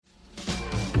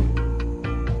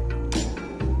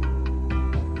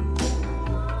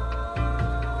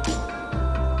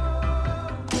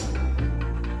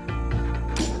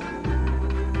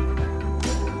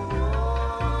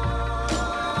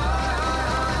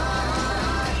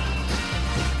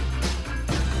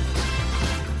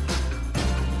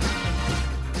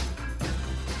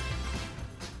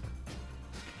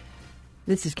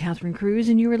This is Catherine Cruz,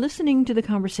 and you are listening to The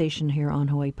Conversation here on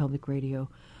Hawaii Public Radio.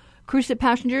 Cruise ship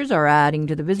passengers are adding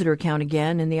to the visitor count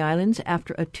again in the islands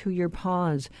after a 2-year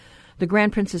pause. The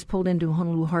Grand Princess pulled into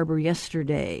Honolulu Harbor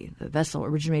yesterday. The vessel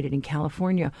originated in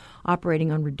California,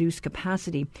 operating on reduced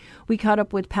capacity. We caught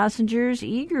up with passengers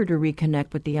eager to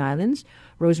reconnect with the islands.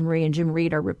 Rosemarie and Jim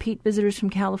Reed are repeat visitors from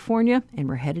California, and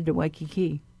we're headed to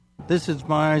Waikiki. This is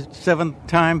my 7th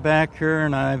time back here,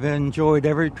 and I've enjoyed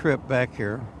every trip back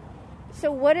here. So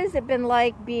what has it been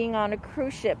like being on a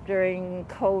cruise ship during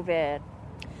COVID?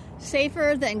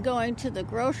 Safer than going to the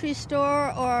grocery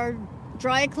store or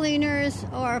dry cleaners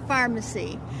or a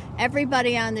pharmacy.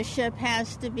 Everybody on the ship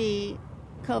has to be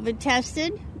COVID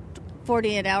tested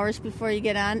 48 hours before you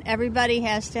get on. Everybody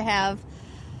has to have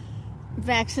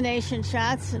vaccination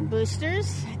shots and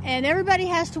boosters. And everybody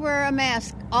has to wear a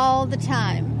mask all the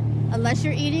time. Unless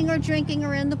you're eating or drinking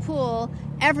or in the pool,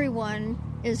 everyone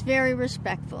is very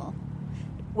respectful.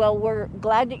 Well, we're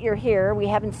glad that you're here. We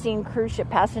haven't seen cruise ship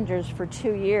passengers for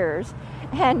 2 years.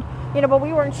 And, but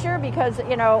we weren't sure because,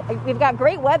 we've got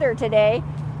great weather today.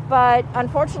 But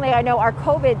unfortunately, I know our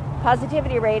COVID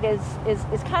positivity rate is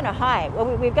kind of high.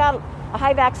 Well, we've got a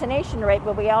high vaccination rate,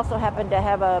 but we also happen to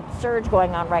have a surge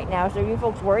going on right now. So are you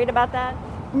folks worried about that?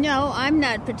 No, I'm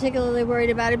not particularly worried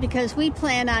about it because we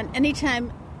plan on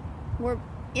anytime we're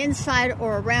inside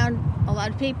or around a lot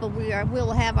of people,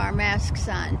 we'll have our masks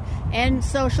on and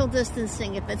social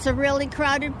distancing. If it's a really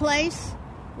crowded place,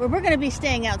 we're going to be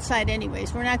staying outside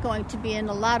anyways. We're not going to be in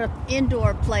a lot of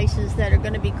indoor places that are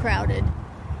going to be crowded.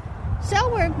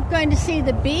 So we're going to see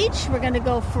the beach. We're going to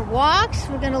go for walks.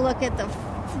 We're going to look at the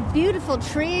beautiful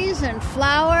trees and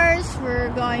flowers.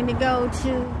 We're going to go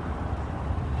to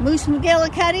Moose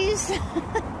McGillicuddy's.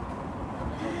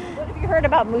 What have you heard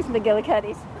about Moose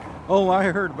McGillicuddy's? Oh, I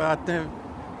heard about them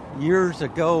years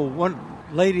ago. One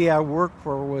lady I worked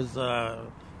for was a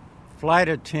flight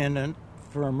attendant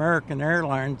for American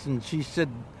Airlines, and she said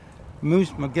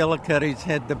Moose McGillicuddy's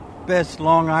had the best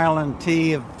Long Island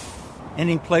tea of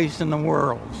any place in the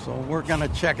world. So we're going to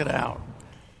check it out.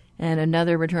 And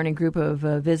another returning group of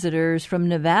visitors from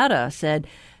Nevada said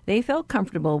they felt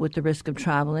comfortable with the risk of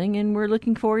traveling and were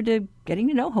looking forward to getting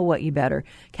to know Hawaii better.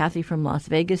 Kathy from Las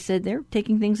Vegas said they're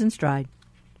taking things in stride.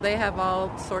 They have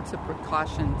all sorts of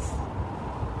precautions.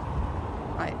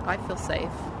 I feel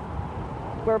safe.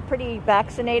 We're pretty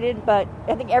vaccinated, but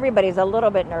I think everybody's a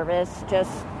little bit nervous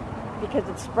just because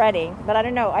it's spreading. But I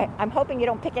don't know. I'm hoping you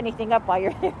don't pick anything up while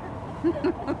you're there.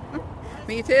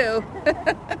 Me too.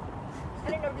 I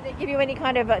don't know. Did they give you any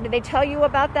kind of... did they tell you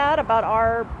about that? About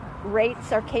our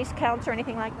rates, our case counts, or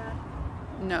anything like that?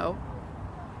 No.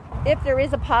 If there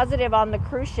is a positive on the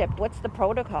cruise ship, what's the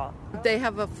protocol? They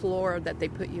have a floor that they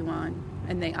put you on,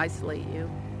 and they isolate you.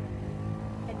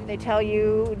 And do they tell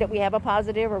you that we have a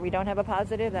positive or we don't have a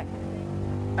positive? That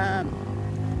kind of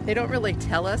thing? They don't really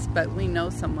tell us, but we know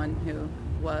someone who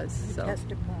was.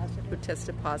 Who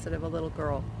tested positive, a little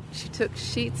girl. She took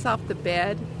sheets off the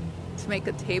bed to make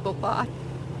a tablecloth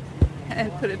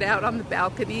and put it out on the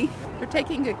balcony. They're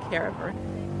taking good care of her.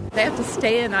 They have to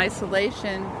stay in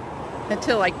isolation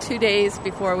until like 2 days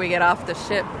before we get off the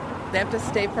ship. They have to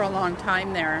stay for a long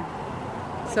time there.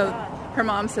 So her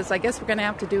mom says, I guess we're going to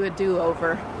have to do a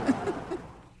do-over.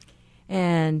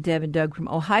 And Deb and Doug from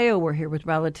Ohio were here with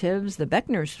relatives. The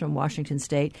Beckners from Washington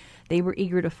State, they were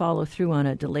eager to follow through on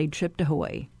a delayed trip to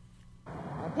Hawaii.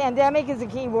 Pandemic is a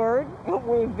key word.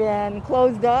 We've been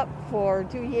closed up for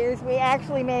 2 years. We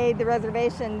actually made the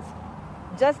reservations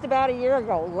just about a year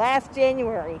ago, last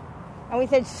January. And we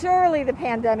said, surely the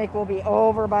pandemic will be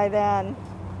over by then.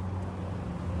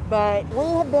 But we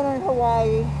have been in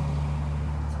Hawaii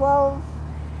 12,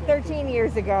 13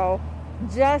 years ago,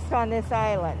 just on this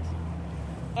island.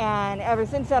 And ever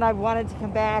since then, I've wanted to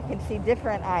come back and see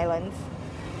different islands.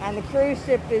 And the cruise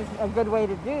ship is a good way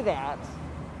to do that.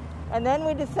 And then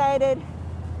we decided,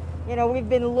 we've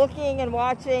been looking and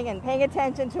watching and paying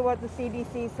attention to what the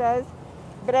CDC says.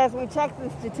 But as we checked the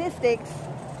statistics,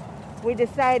 we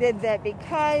decided that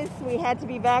because we had to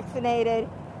be vaccinated,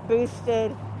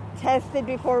 boosted, tested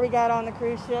before we got on the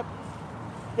cruise ship,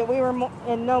 that we were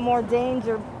in no more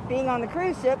danger being on the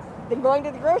cruise ship than going to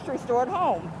the grocery store at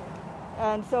home.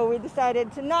 And so we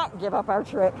decided to not give up our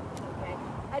trip. Okay.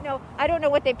 I don't know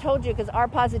what they've told you because our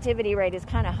positivity rate is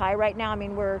kind of high right now. I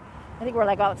mean, I think we're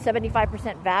like about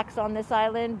 75% vax on this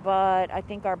island, but I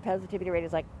think our positivity rate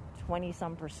is like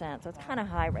 20-some%. So it's kind of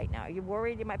high right now. Are you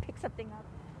worried you might pick something up?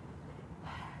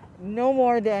 No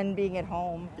more than being at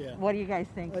home. Yeah. What do you guys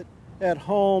think? At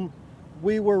home,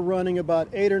 we were running about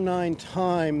 8 or 9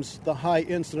 times the high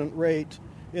incident rate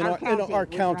our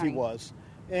county was.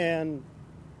 And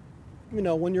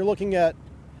when you're looking at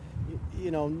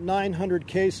 900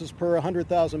 cases per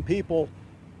 100,000 people,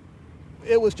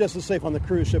 it was just as safe on the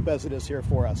cruise ship as it is here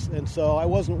for us. And so I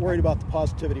wasn't worried about the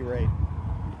positivity rate.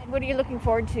 And what are you looking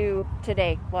forward to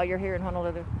today while you're here in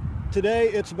Honolulu? Today,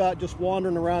 it's about just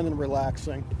wandering around and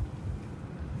relaxing.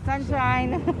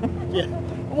 Sunshine, Yeah.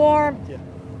 warmth. Yeah.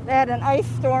 They had an ice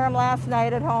storm last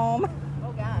night at home.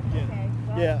 Oh, gosh. Yeah. Okay.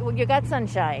 Well, Yeah. well, you got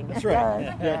sunshine. That's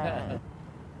right. Yeah.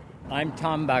 I'm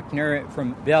Tom Buckner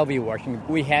from Bellevue, Washington.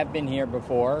 We have been here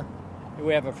before.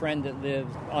 We have a friend that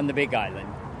lives on the Big Island.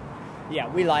 Yeah,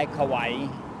 we like Hawaii.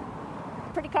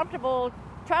 Pretty comfortable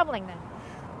traveling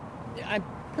then. I'm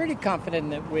pretty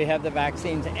confident that we have the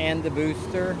vaccines and the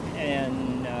booster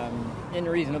and in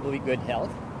reasonably good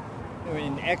health. We're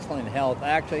in excellent health,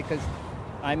 actually, because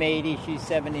I'm 80, she's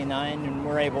 79, and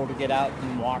we're able to get out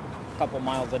and walk a couple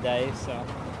miles a day. So,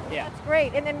 yeah. That's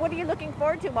great. And then what are you looking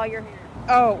forward to while you're here?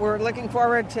 Oh, we're looking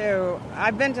forward to,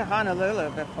 I've been to Honolulu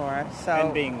before, so.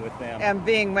 And being with them. And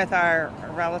being with our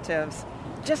relatives,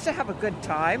 just to have a good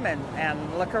time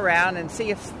and look around and see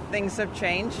if things have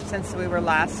changed since we were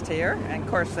last here, and of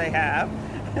course they have.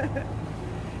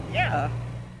 Yeah.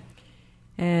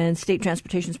 And State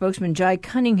Transportation spokesman Jai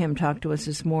Cunningham talked to us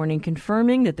this morning,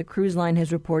 confirming that the cruise line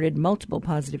has reported multiple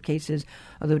positive cases,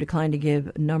 although declined to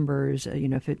give numbers,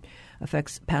 if it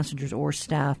affects passengers or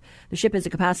staff. The ship has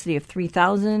a capacity of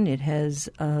 3,000. It has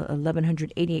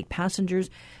 1,188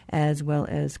 passengers, as well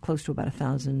as close to about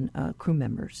 1,000 crew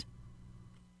members.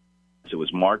 It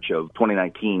was March of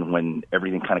 2019 when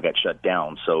everything kind of got shut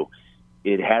down, so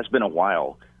it has been a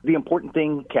while. The important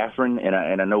thing, Catherine, and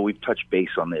I know we've touched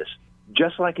base on this,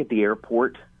 just like at the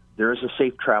airport, there is a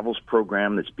safe travels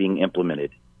program that's being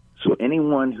implemented. So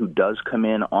anyone who does come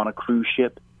in on a cruise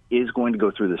ship is going to go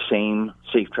through the same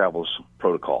safe travels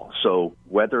protocol. So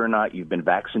whether or not you've been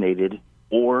vaccinated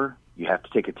or you have to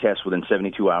take a test within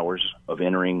 72 hours of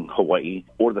entering Hawaii,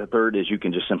 or the third is you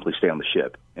can just simply stay on the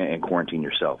ship and quarantine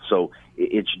yourself. So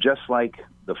it's just like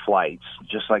the flights,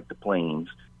 just like the planes.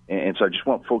 And so I just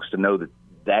want folks to know that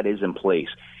that is in place.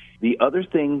 The other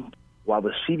thing, while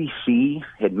the CDC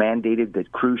had mandated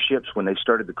that cruise ships, when they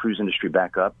started the cruise industry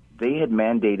back up, they had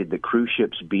mandated that cruise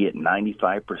ships be at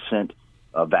 95%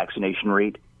 vaccination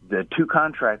rate. The two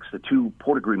contracts, the two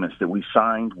port agreements that we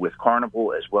signed with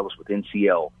Carnival as well as with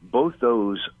NCL, both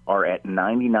those are at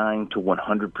 99 to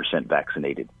 100%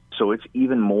 vaccinated. So it's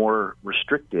even more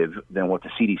restrictive than what the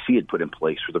CDC had put in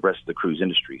place for the rest of the cruise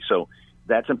industry. So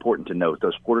that's important to note.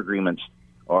 Those port agreements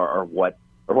are what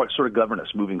sort of govern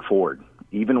us moving forward.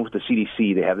 Even with the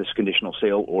CDC, they have this conditional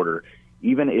sale order.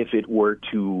 Even if it were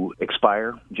to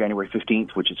expire January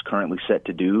 15th, which it's currently set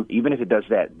to do, even if it does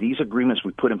that, these agreements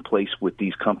we put in place with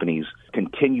these companies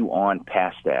continue on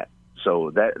past that.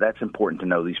 So that's important to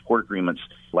know. These port agreements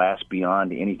last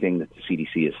beyond anything that the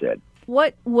CDC has said.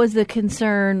 What was the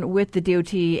concern with the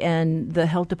DOT and the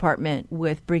health department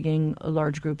with bringing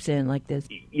large groups in like this?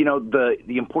 The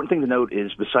important thing to note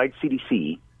is besides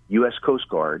CDC, U.S. Coast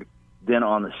Guard, then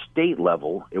on the state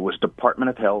level, it was Department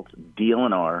of Health,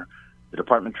 DLNR, the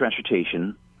Department of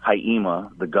Transportation,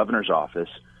 HIEMA, the governor's office.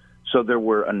 So there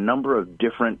were a number of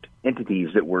different entities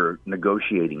that were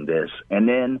negotiating this. And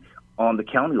then on the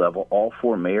county level, all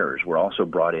four mayors were also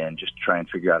brought in just to try and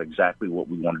figure out exactly what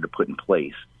we wanted to put in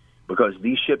place, because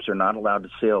these ships are not allowed to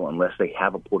sail unless they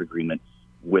have a port agreement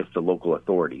with the local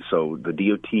authority. So the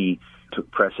DOT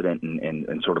took precedent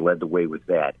and sort of led the way with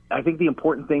that. I think the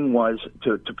important thing was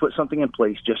to put something in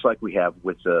place just like we have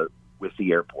with the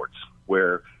airports,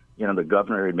 where the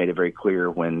governor had made it very clear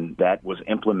when that was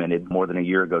implemented more than a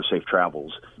year ago, Safe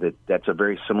Travels, that's a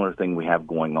very similar thing we have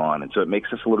going on. And so it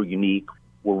makes us a little unique.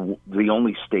 We're the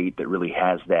only state that really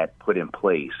has that put in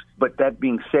place. But that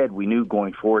being said, we knew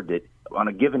going forward that on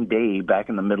a given day back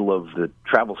in the middle of the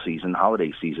travel season,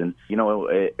 holiday season,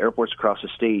 airports across the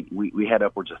state, we had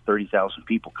upwards of 30,000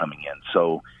 people coming in.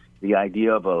 So the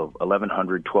idea of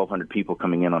 1,100, 1,200 people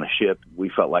coming in on a ship, we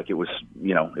felt like it was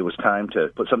time to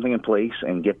put something in place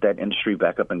and get that industry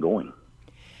back up and going.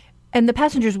 And the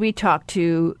passengers we talked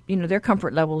to, their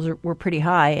comfort levels were pretty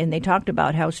high, and they talked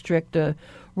about how strict the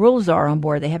rules are on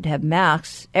board. They have to have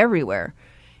masks everywhere,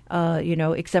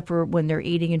 except for when they're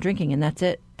eating and drinking, and that's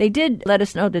it. They did let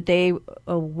us know that they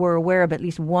were aware of at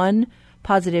least one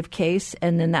positive case,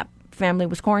 and then that family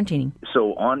was quarantining.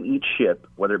 So on each ship,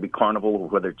 whether it be Carnival or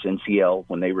whether it's NCL,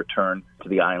 when they return to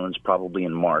the islands, probably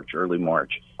in early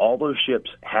March, all those ships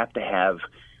have to have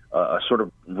a sort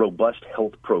of robust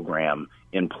health program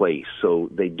in place. So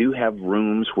they do have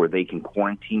rooms where they can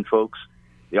quarantine folks.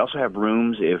 They also have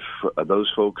rooms if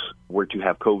those folks were to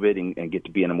have COVID and get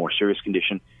to be in a more serious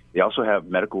condition. They also have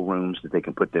medical rooms that they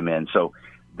can put them in. So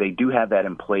They do have that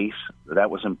in place. That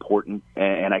was important.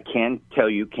 And I can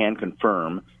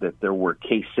confirm that there were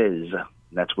cases,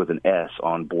 that's with an S,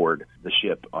 on board the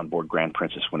ship, on board Grand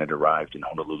Princess when it arrived in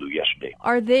Honolulu yesterday.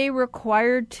 Are they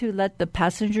required to let the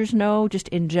passengers know just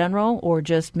in general, or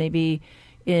just maybe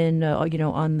in,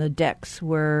 on the decks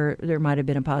where there might have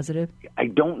been a positive? I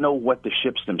don't know what the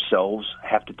ships themselves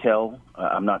have to tell.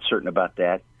 I'm not certain about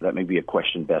that. That may be a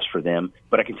question best for them.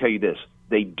 But I can tell you this.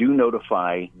 They do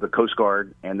notify the Coast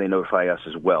Guard, and they notify us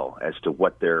as well as to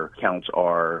what their counts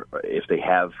are if they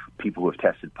have people who have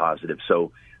tested positive.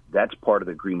 So that's part of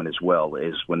the agreement as well,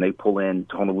 is when they pull in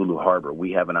to Honolulu Harbor,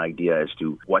 we have an idea as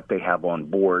to what they have on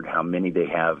board, how many they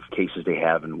have, cases they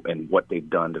have, and what they've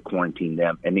done to quarantine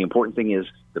them. And the important thing is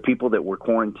the people that were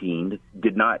quarantined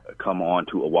did not come on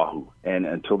to Oahu, and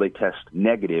until they test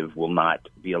negative will not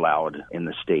be allowed in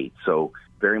the state. So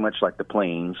very much like the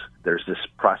planes, there's this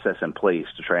process in place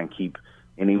to try and keep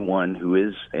anyone who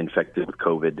is infected with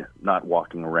COVID not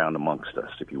walking around amongst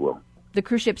us, if you will. The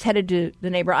cruise ship's headed to the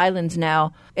neighbor islands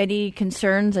now. Any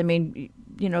concerns? I mean,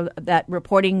 that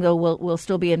reporting, though, will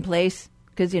still be in place?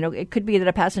 Because, it could be that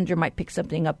a passenger might pick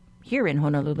something up here in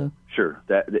Honolulu. Sure.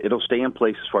 It'll stay in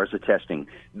place as far as the testing.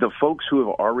 The folks who have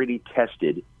already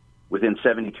tested within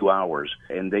 72 hours,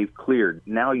 and they've cleared,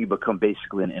 now you become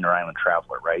basically an inter-island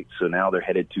traveler, right? So now they're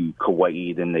headed to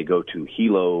Kauai, then they go to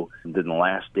Hilo, and then the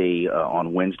last day,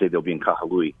 on Wednesday, they'll be in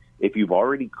Kahului. If you've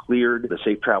already cleared the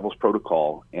Safe Travels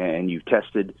protocol and you've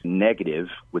tested negative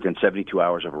within 72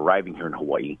 hours of arriving here in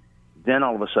Hawaii, then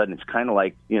all of a sudden it's kind of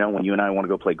like, when you and I want to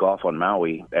go play golf on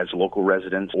Maui as local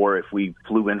residents, or if we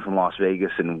flew in from Las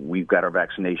Vegas and we've got our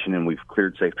vaccination and we've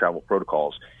cleared Safe Travel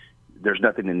protocols, there's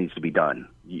nothing that needs to be done.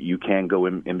 You can go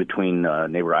in between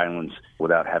neighbor islands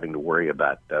without having to worry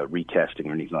about retesting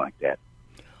or anything like that.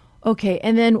 Okay,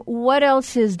 and then what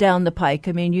else is down the pike?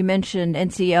 I mean, you mentioned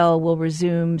NCL will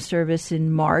resume service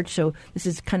in March, so this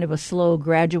is kind of a slow,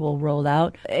 gradual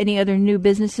rollout. Any other new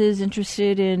businesses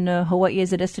interested in Hawaii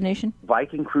as a destination?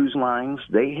 Viking Cruise Lines,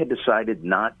 they had decided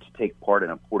not to take part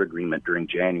in a port agreement during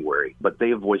January, but they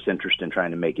have voiced interest in trying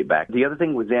to make it back. The other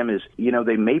thing with them is,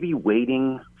 they may be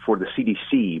waiting for the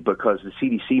CDC, because the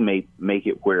CDC may make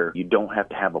it where you don't have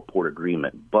to have a port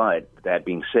agreement. But that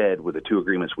being said, with the two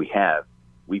agreements we have,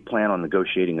 we plan on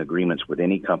negotiating agreements with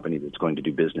any company that's going to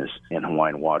do business in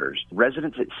Hawaiian waters.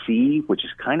 Residents at sea, which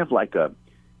is kind of like a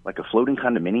floating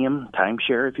condominium,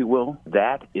 timeshare, if you will,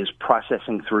 that is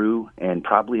processing through, and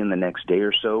probably in the next day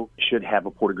or so should have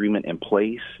a port agreement in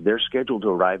place. They're scheduled to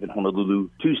arrive in Honolulu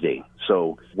Tuesday.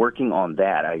 So working on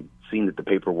that, I've seen that the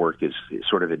paperwork is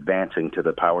sort of advancing to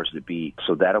the powers that be.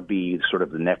 So that'll be sort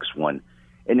of the next one.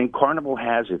 And then Carnival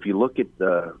has, if you look at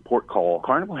the port call,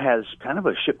 Carnival has kind of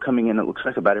a ship coming in, it looks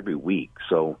like about every week.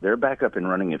 So they're back up and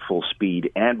running at full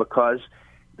speed. And because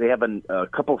they have a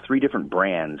couple, 3 different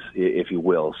brands, if you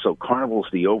will. So Carnival's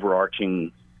the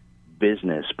overarching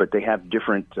business, but they have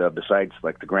different, besides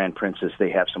like the Grand Princess,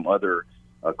 they have some other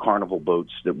Carnival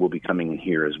boats that will be coming in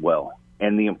here as well.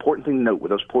 And the important thing to note with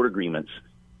those port agreements,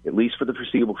 at least for the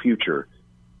foreseeable future,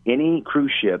 any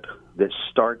cruise ship that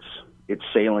starts its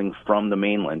sailing from the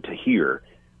mainland to here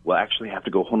will actually have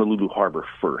to go Honolulu Harbor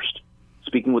first.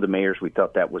 Speaking with the mayors, we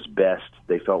thought that was best.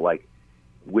 They felt like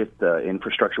with the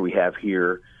infrastructure we have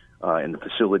here and the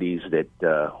facilities that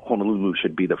Honolulu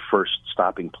should be the first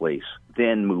stopping place,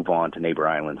 then move on to neighbor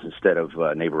islands instead of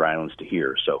neighbor islands to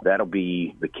here. So that'll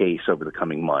be the case over the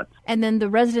coming months. And then the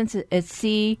Residents at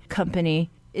Sea company,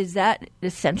 is that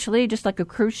essentially just like a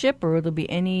cruise ship, or will there be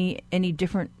any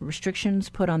different restrictions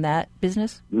put on that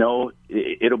business? No,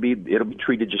 it'll be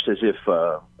treated just as if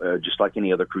just like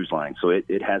any other cruise line. So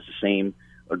it has the same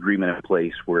agreement in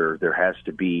place where there has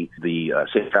to be the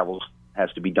safe travels has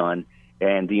to be done.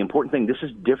 And the important thing, this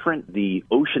is different. The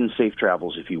ocean safe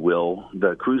travels, if you will,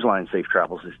 the cruise line safe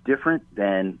travels is different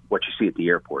than what you see at the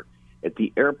airport. At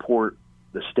the airport,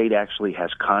 the state actually has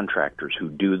contractors who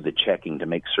do the checking to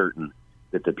make certain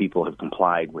that the people have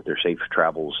complied with their safe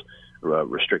travels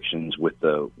restrictions with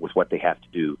what they have to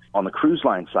do. On the cruise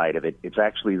line side of it, it's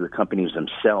actually the companies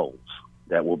themselves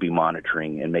that will be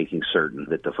monitoring and making certain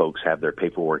that the folks have their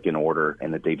paperwork in order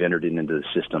and that they've entered it into the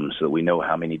system so that we know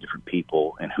how many different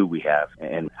people and who we have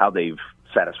and how they've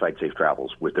satisfied safe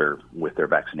travels with their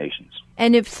vaccinations.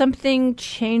 And if something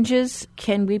changes,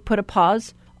 can we put a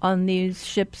pause on these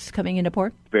ships coming into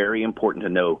port? Very important to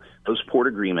know. Those port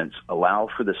agreements allow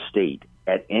for the state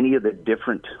at any of the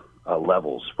different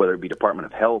levels, whether it be Department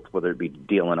of Health, whether it be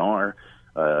DLNR,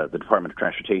 the Department of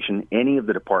Transportation, any of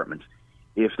the departments,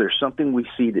 if there's something we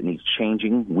see that needs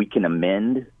changing, we can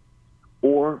amend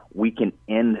or we can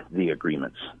end the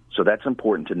agreements. So that's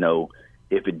important to know.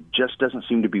 if it just doesn't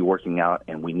seem to be working out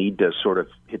and we need to sort of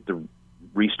hit the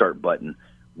restart button,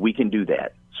 we can do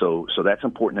that. So that's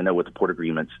important to know with the port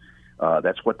agreements.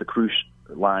 That's what the cruise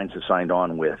lines have signed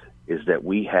on with, is that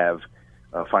we have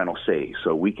a final say.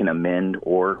 So we can amend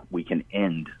or we can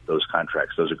end those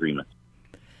contracts, those agreements.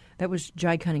 That was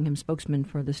Jai Cunningham, spokesman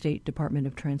for the State Department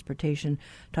of Transportation,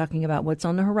 talking about what's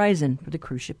on the horizon for the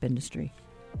cruise ship industry.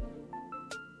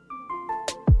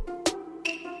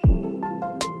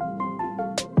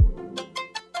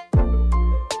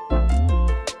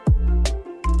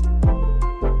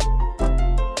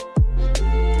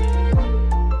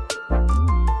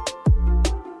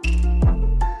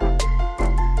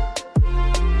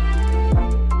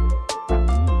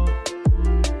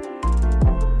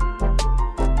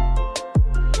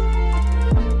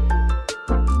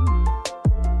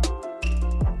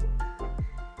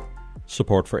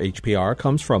 Support for HPR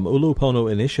comes from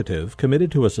Ulupono Initiative,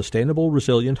 committed to a sustainable,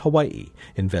 resilient Hawaii,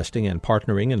 investing and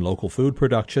partnering in local food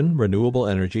production, renewable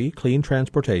energy, clean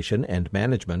transportation, and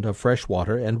management of fresh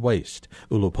water and waste.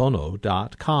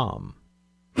 Ulupono.com.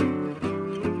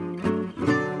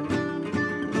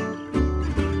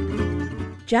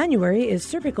 January is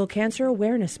Cervical Cancer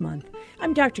Awareness Month.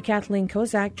 I'm Dr. Kathleen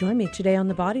Kozak. Join me today on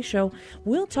The Body Show.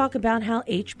 We'll talk about how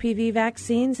HPV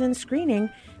vaccines and screening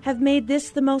have made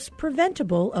this the most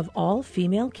preventable of all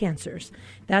female cancers.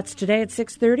 That's today at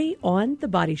 6:30 on The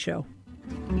Body Show.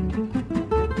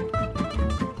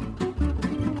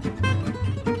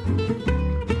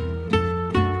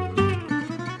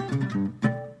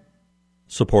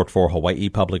 Support for Hawaii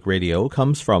Public Radio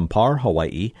comes from PAR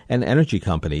Hawaii, an energy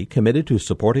company committed to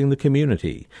supporting the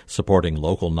community, supporting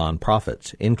local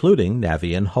nonprofits, including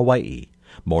Navian Hawaii.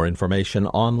 More information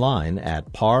online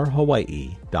at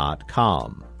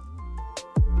parhawaii.com.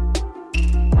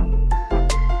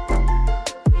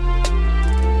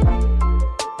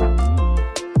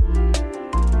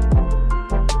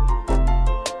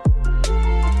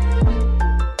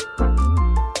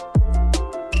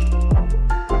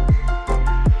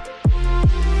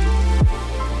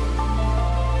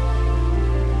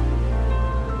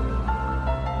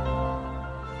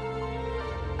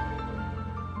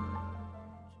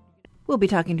 We'll be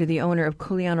talking to the owner of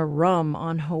Kuleana Rum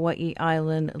on Hawaiʻi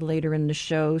Island later in the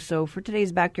show. So for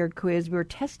today's Backyard Quiz, we're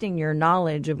testing your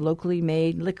knowledge of locally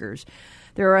made liquors.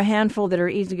 There are a handful that are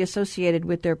easily associated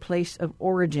with their place of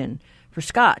origin. For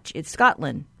Scotch, it's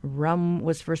Scotland. Rum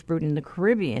was first brewed in the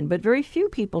Caribbean, but very few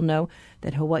people know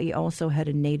that Hawaii also had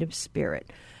a native spirit.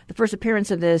 The first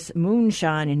appearance of this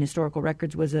moonshine in historical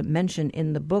records was mentioned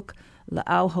in the book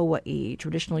La'au Hawaii,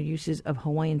 Traditional Uses of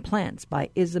Hawaiian Plants by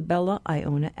Isabella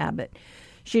Iona Abbott.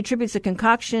 She attributes the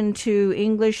concoction to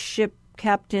English ship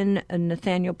Captain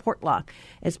Nathaniel Portlock.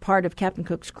 As part of Captain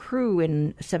Cook's crew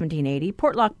in 1780,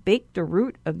 Portlock baked the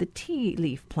root of the tea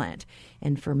leaf plant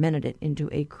and fermented it into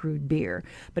a crude beer.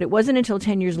 But it wasn't until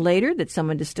 10 years later that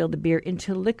someone distilled the beer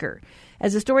into liquor.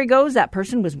 As the story goes, that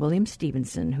person was William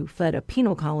Stevenson, who fled a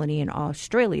penal colony in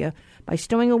Australia by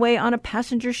stowing away on a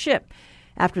passenger ship.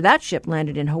 After that ship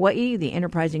landed in Hawaii, the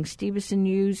enterprising Stevenson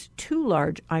used 2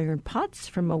 large iron pots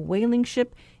from a whaling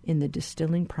ship in the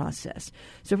distilling process.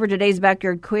 So for today's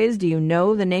Backyard Quiz, do you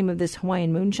know the name of this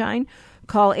Hawaiian moonshine?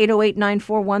 Call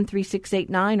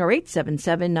 808-941-3689 or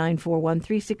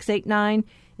 877-941-3689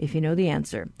 if you know the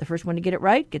answer. The first one to get it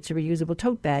right gets a reusable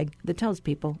tote bag that tells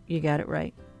people you got it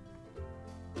right.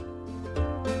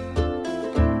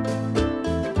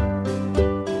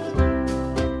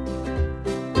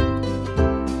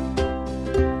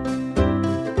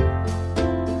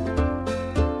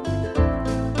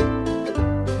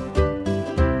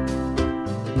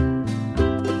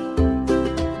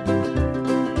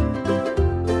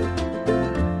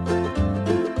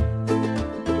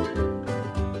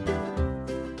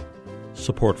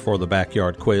 Support for the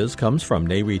Backyard Quiz comes from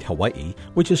NAREIT Hawaii,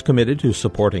 which is committed to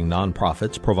supporting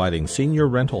nonprofits providing senior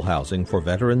rental housing for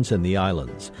veterans in the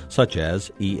islands, such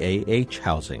as EAH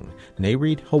Housing.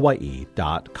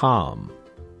 NAREITHawaii.com.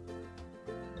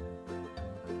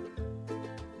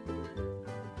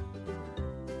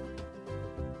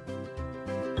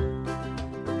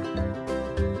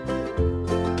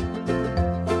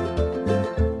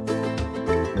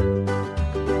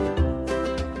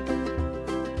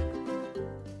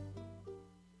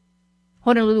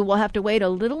 Honolulu will have to wait a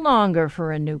little longer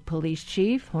for a new police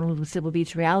chief. Honolulu Civil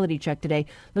Beat's Reality Check today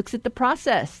looks at the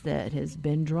process that has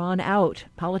been drawn out.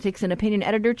 Politics and opinion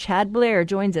editor Chad Blair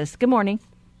joins us. Good morning.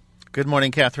 Good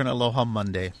morning, Catherine. Aloha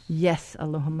Monday. Yes,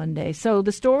 Aloha Monday. So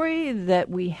the story that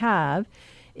we have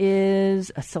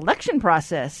is a selection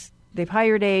process. They've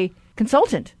hired a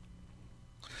consultant.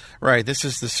 Right. This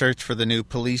is the search for the new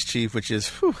police chief, which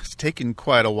is it's taken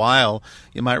quite a while.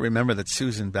 You might remember that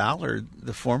Susan Ballard,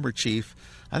 the former chief,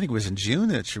 I think it was in June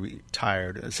that she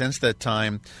retired. Since that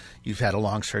time, you've had a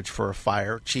long search for a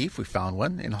fire chief. We found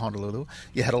one in Honolulu.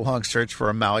 You had a long search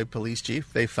for a Maui police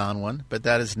chief. They found one. But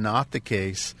that is not the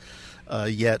case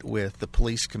yet with the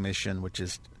police commission, which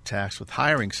is tasked with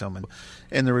hiring someone.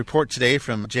 In the report today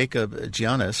from Jacob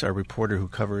Giannis, our reporter who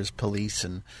covers police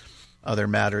and other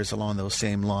matters along those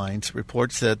same lines,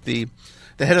 reports that the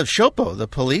head of SHOPO, the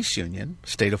police union,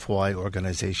 State of Hawaii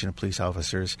Organization of Police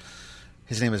Officers,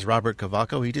 his name is Robert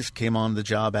Kavako. He just came on the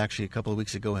job actually a couple of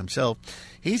weeks ago himself.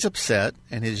 He's upset,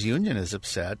 and his union is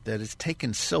upset, that it's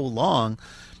taken so long,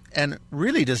 and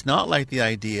really does not like the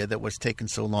idea that what's taken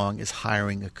so long is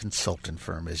hiring a consultant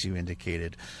firm, as you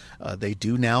indicated. They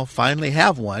do now finally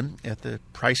have one at the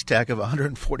price tag of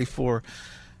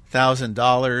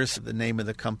 $144,000, the name of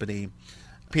the company,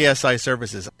 PSI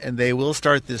Services. And they will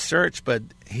start this search, but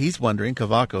he's wondering,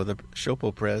 Kavako, the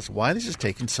SHOPO press, why this is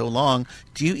taking so long.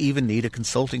 Do you even need a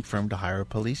consulting firm to hire a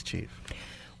police chief?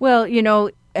 Well,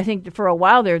 I think for a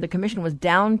while there, the commission was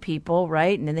down people,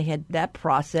 right? And then they had that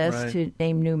process to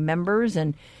name new members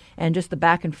and just the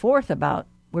back and forth about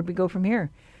where'd we go from here.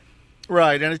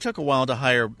 Right, and it took a while to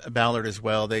hire Ballard as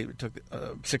well. They took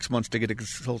 6 months to get a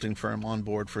consulting firm on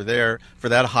board for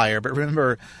that hire. But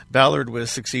remember, Ballard was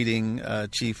succeeding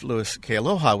Chief Louis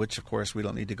Kealoha, which, of course, we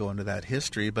don't need to go into that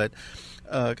history. But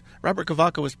Robert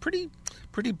Kavako was pretty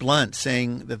blunt,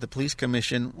 saying that the police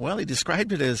commission, well, he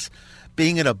described it as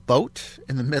being in a boat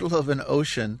in the middle of an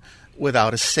ocean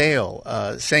without a sail,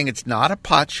 saying it's not a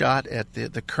pot shot at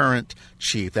the current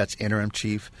chief, that's interim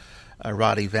chief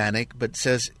Roddy Vanek, but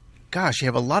says, gosh, you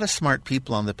have a lot of smart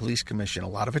people on the police commission, a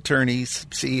lot of attorneys,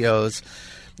 CEOs,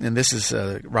 and this is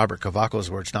Robert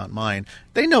Kavako's words, not mine.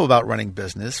 They know about running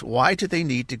business. Why do they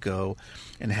need to go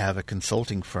and have a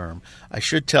consulting firm? I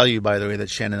should tell you, by the way, that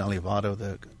Shannon Alivato,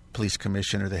 the police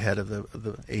commissioner, the head of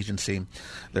the agency,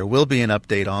 there will be an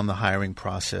update on the hiring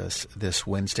process this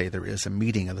Wednesday. There is a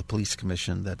meeting of the police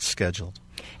commission that's scheduled.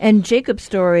 And Jacob's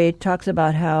story talks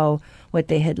about how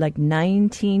they had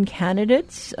 19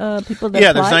 candidates, people that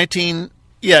applied? There's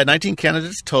 19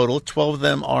 candidates total. 12 of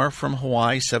them are from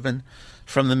Hawaii, 7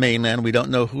 from the mainland. We don't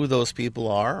know who those people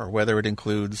are or whether it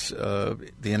includes the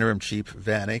interim chief,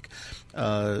 Vanek.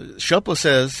 SHOPO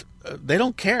says they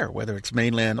don't care whether it's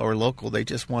mainland or local. They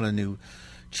just want a new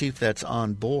chief that's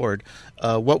on board.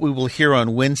 What we will hear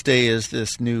on Wednesday is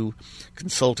this new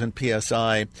consultant,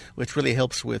 PSI, which really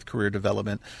helps with career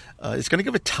development. It's going to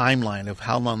give a timeline of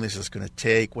how long this is going to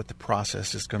take, what the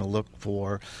process is going to look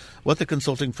for, what the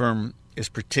consulting firm is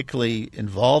particularly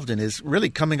involved in is really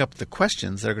coming up with the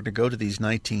questions that are going to go to these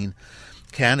 19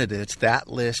 candidates. That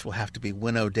list will have to be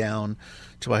winnowed down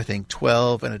to, I think,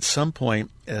 12. And at some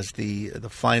point, as the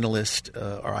finalists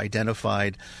are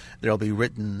identified, there will be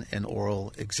written and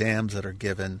oral exams that are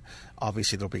given.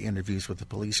 Obviously, there will be interviews with the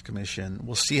police commission.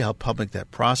 We'll see how public that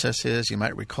process is. You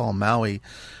might recall Maui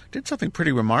did something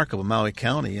pretty remarkable, Maui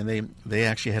County, and they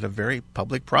actually had a very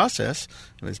public process.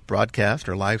 It was broadcast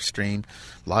or live streamed.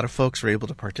 A lot of folks were able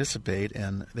to participate,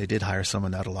 and they did hire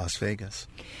someone out of Las Vegas.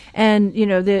 And,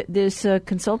 this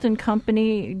consultant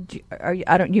company,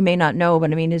 you may not know,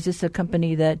 but is this a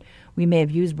company that we may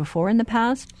have used before in the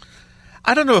past?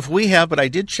 I don't know if we have, but I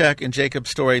did check in Jacob's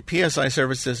story. PSI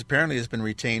Services apparently has been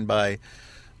retained by,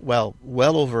 well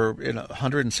over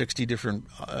 160 different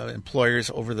employers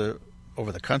over the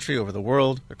country, over the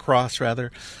world, across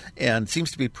rather, and seems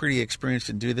to be pretty experienced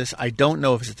in do this. I don't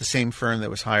know if it's the same firm that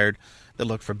was hired that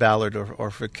looked for Ballard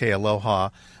or for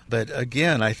Kealoha. But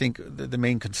again, I think the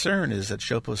main concern is that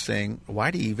SHOPO is saying,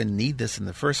 why do you even need this in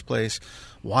the first place?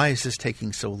 Why is this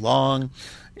taking so long?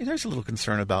 There's a little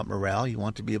concern about morale. You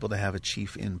want to be able to have a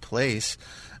chief in place.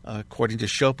 According to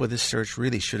SHOPO, this search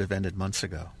really should have ended months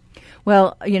ago.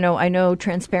 Well, I know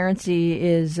transparency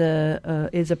is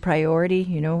a priority.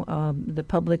 The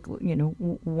public,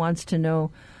 wants to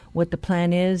know what the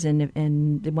plan is,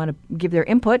 and they want to give their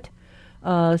input.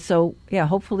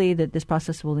 Hopefully that this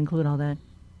process will include all that.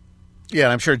 Yeah,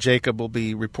 I'm sure Jacob will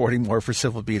be reporting more for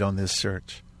Civil Beat on this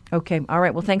search. Okay. All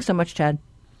right. Well, thanks so much, Chad.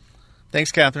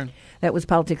 Thanks, Catherine. That was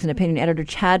Politics and Opinion Editor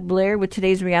Chad Blair with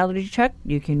today's Reality Check.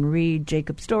 You can read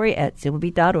Jacob's story at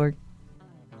civilbeat.org.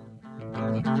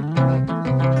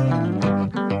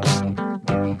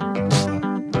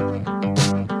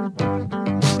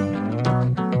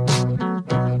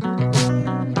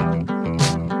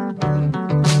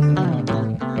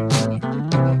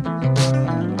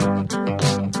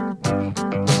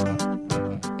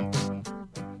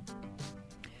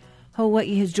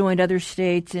 Hawaii has joined other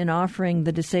states in offering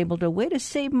the disabled a way to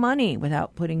save money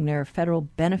without putting their federal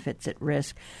benefits at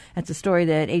risk. That's a story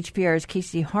that HPR's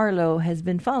Casey Harlow has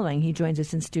been following. He joins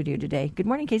us in studio today. Good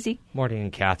morning, Casey. Morning,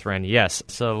 Catherine. Yes,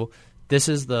 so this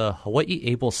is the Hawaii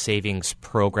Able Savings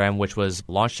Program, which was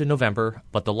launched in November,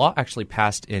 but the law actually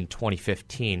passed in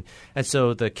 2015. And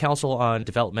so the Council on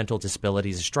Developmental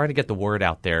Disabilities is trying to get the word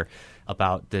out there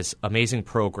about this amazing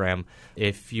program.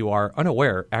 If you are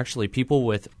unaware, actually people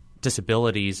with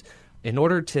disabilities, in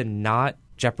order to not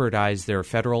jeopardize their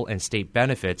federal and state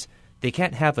benefits, they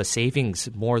can't have a savings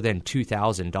more than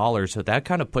 $2,000. So that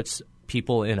kind of puts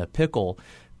people in a pickle.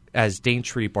 As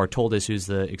Daintree Bartoldes, who's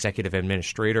the executive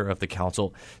administrator of the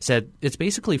council, said, it's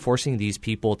basically forcing these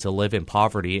people to live in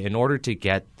poverty in order to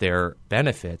get their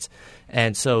benefits.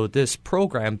 And so this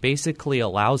program basically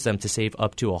allows them to save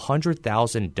up to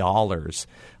 $100,000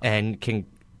 and can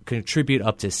contribute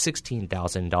up to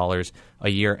 $16,000 a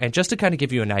year. And just to kind of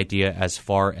give you an idea as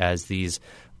far as these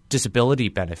disability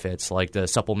benefits, like the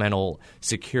supplemental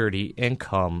security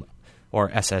income or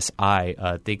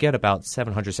SSI, they get about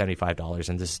 $775.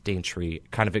 And this is Daintree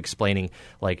kind of explaining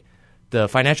like the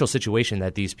financial situation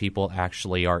that these people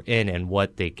actually are in and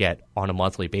what they get on a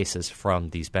monthly basis from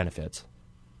these benefits.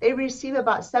 They receive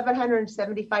about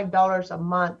 $775 a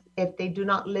month if they do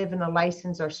not live in a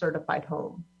licensed or certified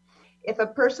home. If a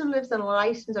person lives in a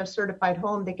licensed or certified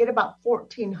home, they get about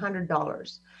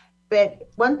 $1,400. But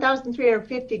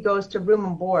 $1,350 goes to room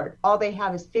and board. All they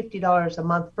have is $50 a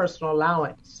month personal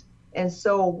allowance. And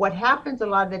so what happens a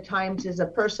lot of the times is a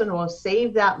person will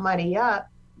save that money up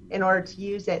in order to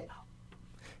use it.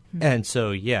 And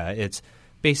so, yeah, it's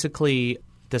basically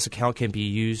this account can be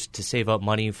used to save up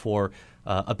money for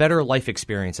a better life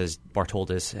experience, as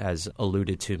Bartoldes has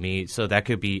alluded to me. So that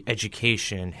could be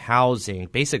education, housing,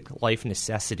 basic life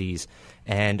necessities.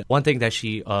 And one thing that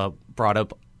she brought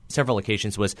up several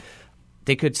occasions was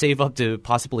they could save up to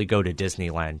possibly go to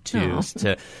Disneyland too.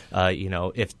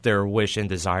 If their wish and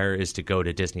desire is to go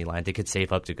to Disneyland, they could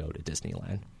save up to go to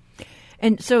Disneyland.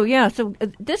 And so,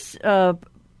 this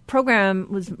program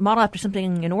was modeled after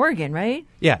something in Oregon, right?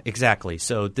 Yeah, exactly.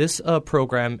 So this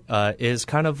program is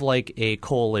kind of like a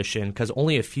coalition because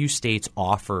only a few states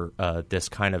offer this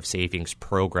kind of savings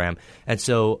program. And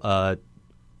so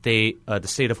the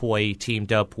state of Hawaii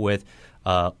teamed up with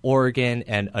Oregon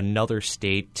and another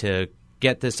state to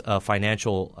get this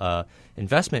financial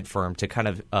investment firm to kind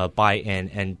of buy in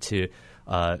and to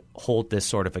hold this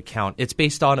sort of account. It's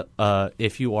based on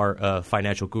if you are a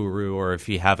financial guru or if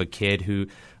you have a kid who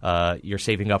you're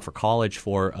saving up for college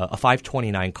for a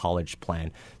 529 college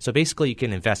plan. So basically you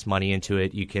can invest money into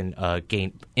it. You can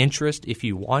gain interest if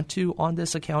you want to on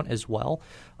this account as well.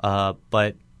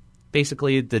 But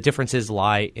basically the differences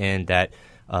lie in that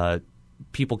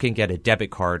people can get a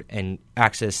debit card and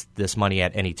access this money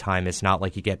at any time. It's not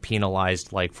like you get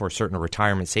penalized like for certain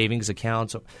retirement savings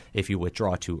accounts if you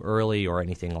withdraw too early or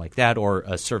anything like that,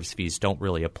 or service fees don't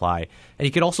really apply. And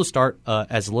you can also start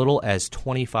as little as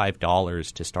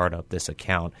 $25 to start up this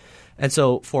account. And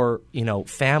so for,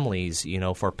 families,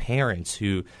 for parents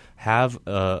who have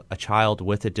a child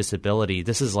with a disability,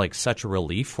 this is like such a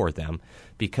relief for them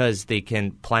because they can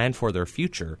plan for their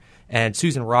future. And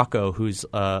Susan Rocco, who's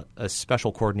a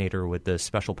special coordinator with the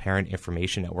Special Parent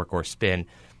Information Network, or SPIN,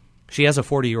 she has a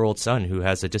 40-year-old son who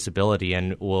has a disability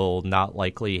and will not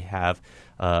likely have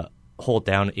hold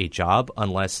down a job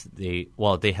unless they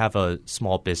have a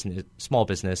small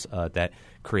business that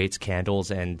creates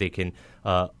candles, and they can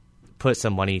put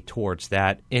some money towards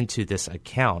that into this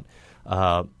account.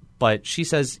 But she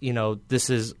says, this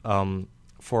is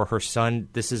for her son,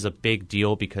 this is a big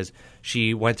deal because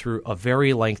she went through a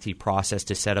very lengthy process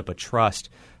to set up a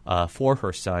trust for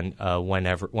her son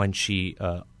when she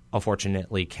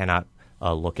unfortunately cannot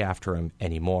look after him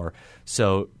anymore.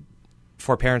 So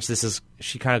for parents,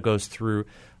 she kind of goes through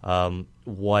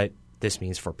what this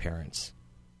means for parents.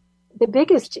 The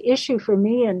biggest issue for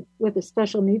me and with the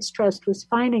Special Needs Trust was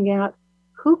finding out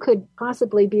who could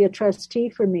possibly be a trustee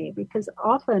for me, because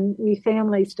often we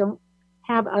families don't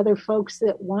have other folks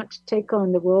that want to take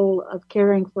on the role of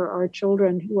caring for our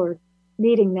children who are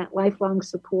needing that lifelong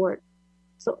support.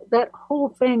 So that whole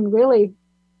thing really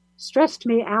stressed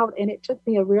me out, and it took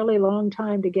me a really long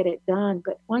time to get it done.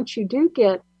 But once you do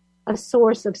get a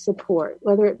source of support,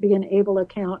 whether it be an ABLE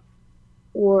account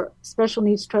or Special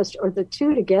Needs Trust or the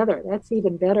two together, that's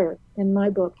even better in my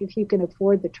book if you can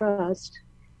afford the trust.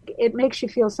 It makes you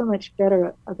feel so much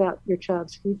better about your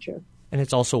child's future. And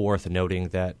it's also worth noting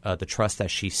that the trust that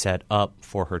she set up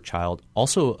for her child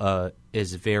also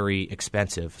is very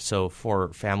expensive. So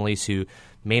for families who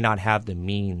may not have the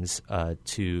means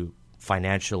to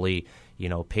financially,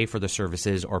 pay for the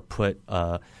services or put,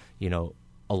 a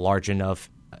large enough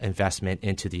investment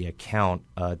into the account,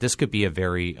 this could be a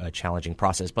very challenging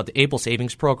process. But the Able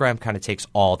Savings Program kind of takes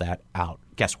all that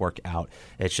guesswork out.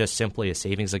 It's just simply a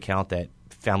savings account that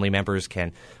family members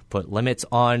can put limits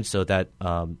on so that,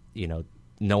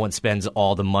 no one spends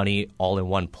all the money all in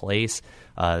one place.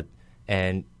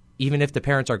 And even if the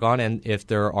parents are gone and if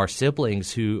there are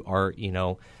siblings who are,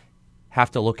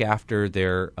 have to look after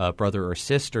their brother or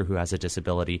sister who has a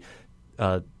disability,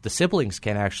 the siblings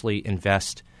can actually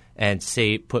invest and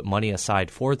put money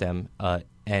aside for them,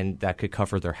 and that could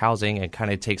cover their housing and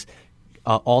kind of takes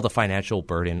all the financial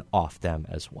burden off them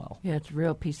as well. Yeah, it's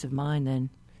real peace of mind then.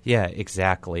 Yeah,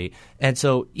 exactly. And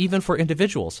so even for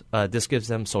individuals, this gives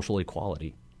them social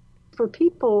equality. For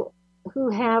people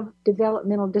who have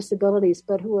developmental disabilities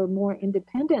but who are more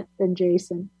independent than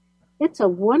Jason, it's a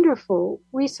wonderful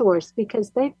resource because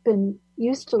they've been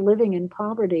used to living in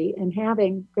poverty and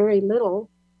having very little.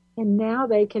 And now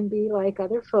they can be like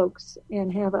other folks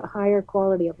and have a higher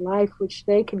quality of life, which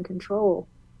they can control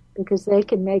because they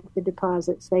can make the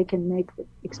deposits, they can make the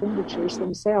expenditures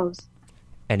themselves.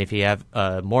 And if you have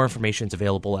more information, is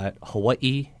available at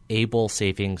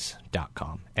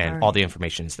hawaiiablesavings.com. And all the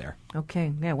information is there.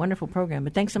 Okay. Yeah, wonderful program.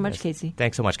 But thanks so much, Casey.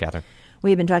 Thanks so much, Catherine.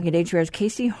 We've been talking to HR's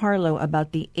Casey Harlow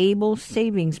about the Able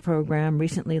Savings Program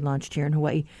recently launched here in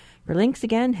Hawaii. For links,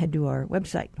 again, head to our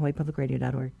website,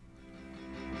 hawaiipublicradio.org.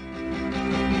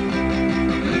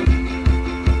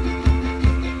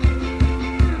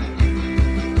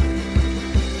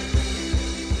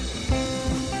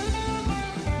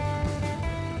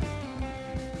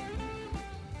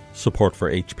 Support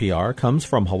for HPR comes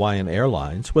from Hawaiian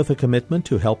Airlines with a commitment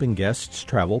to helping guests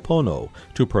travel pono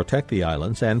to protect the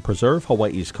islands and preserve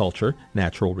Hawaii's culture,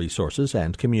 natural resources,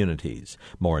 and communities.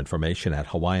 More information at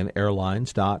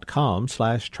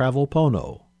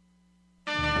hawaiianairlines.com/travelpono.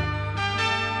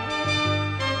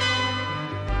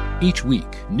 Each week,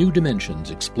 New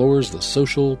Dimensions explores the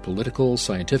social, political,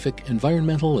 scientific,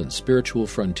 environmental, and spiritual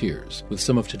frontiers with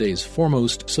some of today's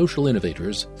foremost social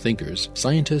innovators, thinkers,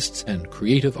 scientists, and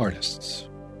creative artists.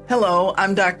 Hello,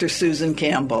 I'm Dr. Susan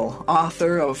Campbell,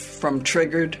 author of From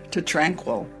Triggered to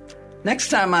Tranquil. Next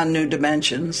time on New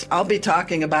Dimensions, I'll be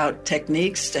talking about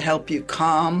techniques to help you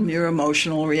calm your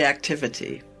emotional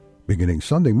reactivity. Beginning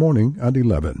Sunday morning at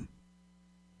 11.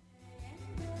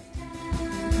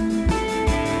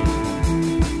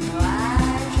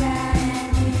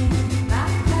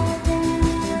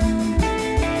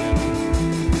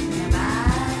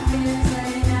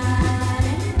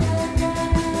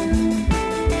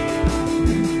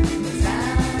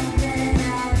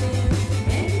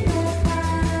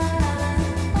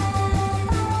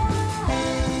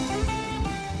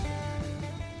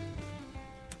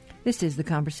 This is The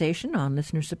Conversation on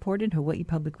listener-supported Hawaii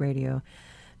Public Radio.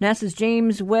 NASA's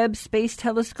James Webb Space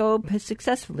Telescope has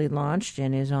successfully launched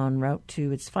and is en route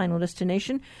to its final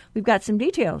destination. We've got some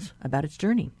details about its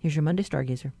journey. Here's your Monday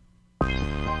Stargazer.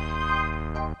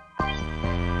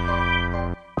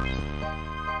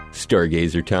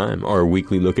 Stargazer time, our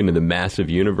weekly look into the massive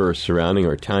universe surrounding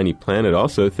our tiny planet.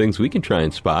 Also, things we can try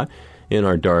and spot in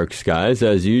our dark skies.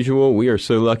 As usual, we are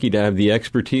so lucky to have the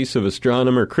expertise of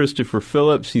astronomer Christopher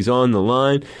Phillips. He's on the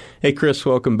line. Hey, Chris,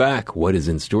 welcome back. What is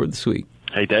in store this week?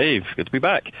 Hey, Dave. Good to be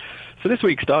back. So this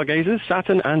week, stargazers,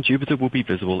 Saturn and Jupiter will be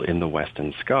visible in the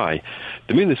western sky.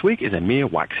 The moon this week is a mere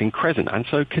waxing crescent, and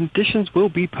so conditions will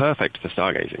be perfect for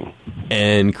stargazing.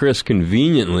 And Chris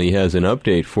conveniently has an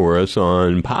update for us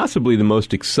on possibly the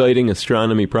most exciting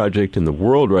astronomy project in the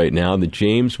world right now, the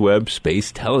James Webb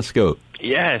Space Telescope.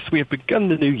 Yes, we have begun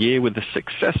the new year with the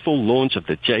successful launch of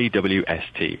the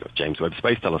JWST, or James Webb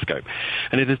Space Telescope,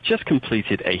 and it has just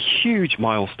completed a huge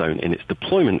milestone in its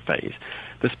deployment phase.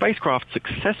 The spacecraft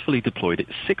successfully deployed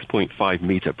its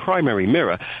 6.5-meter primary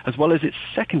mirror as well as its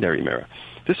secondary mirror.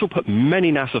 This will put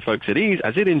many NASA folks at ease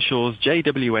as it ensures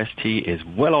JWST is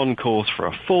well on course for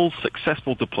a full,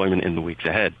 successful deployment in the weeks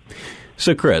ahead.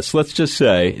 So, Chris, let's just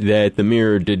say that the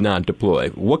mirror did not deploy.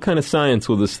 What kind of science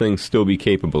will this thing still be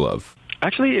capable of?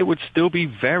 Actually, it would still be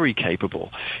very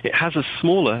capable. It has a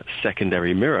smaller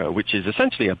secondary mirror, which is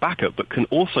essentially a backup, but can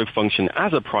also function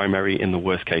as a primary in the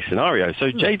worst-case scenario.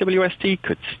 So JWST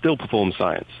could still perform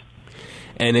science.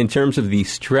 And in terms of the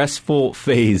stressful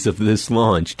phase of this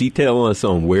launch, detail us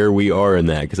on where we are in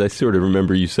that, because I sort of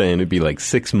remember you saying it'd be like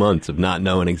 6 months of not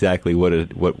knowing exactly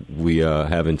what we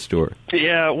have in store.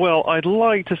 Yeah, well, I'd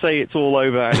like to say it's all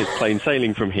over and it's plain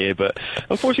sailing from here, but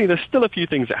unfortunately there's still a few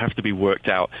things that have to be worked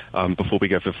out before we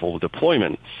go for full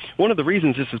deployment. One of the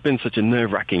reasons this has been such a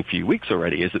nerve-wracking few weeks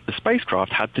already is that the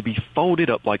spacecraft had to be folded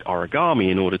up like origami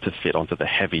in order to fit onto the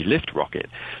heavy lift rocket.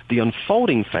 The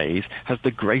unfolding phase has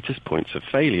the greatest points of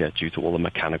failure due to all the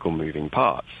mechanical moving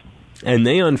parts. And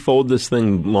they unfold this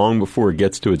thing long before it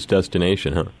gets to its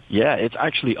destination, huh? Yeah, it's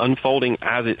actually unfolding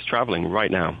as it's traveling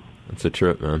right now. That's a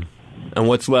trip, man. And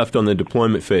what's left on the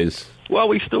deployment phase? Well,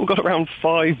 we've still got around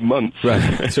 5 months. Right,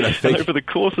 that's what I think. And over the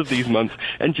course of these months,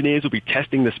 engineers will be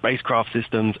testing the spacecraft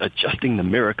systems, adjusting the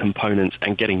mirror components,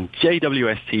 and getting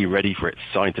JWST ready for its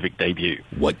scientific debut.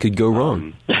 What could go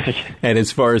wrong? And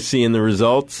as far as seeing the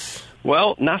results?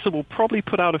 Well, NASA will probably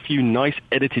put out a few nice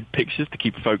edited pictures to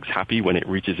keep folks happy when it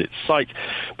reaches its site,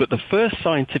 but the first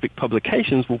scientific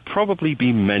publications will probably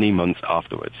be many months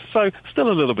afterwards, so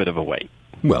still a little bit of a wait.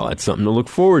 Well, that's something to look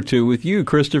forward to with you,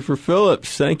 Christopher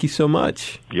Phillips. Thank you so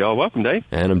much. You're welcome, Dave.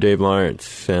 And I'm Dave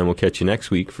Lawrence, and we'll catch you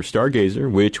next week for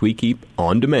Stargazer, which we keep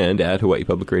on demand at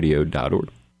hawaiipublicradio.org.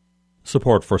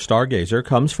 Support for Stargazer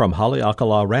comes from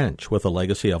Haleakala Ranch, with a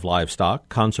legacy of livestock,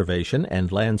 conservation,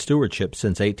 and land stewardship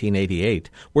since 1888,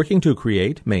 working to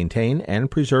create, maintain, and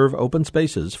preserve open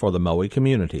spaces for the Maui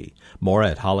community. More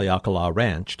at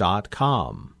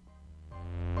haleakalaranch.com.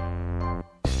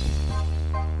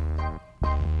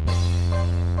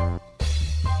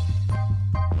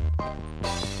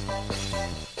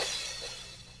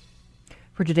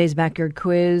 For today's Backyard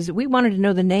Quiz, we wanted to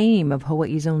know the name of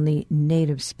Hawaii's only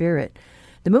native spirit.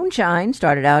 The moonshine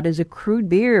started out as a crude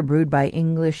beer brewed by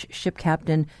English ship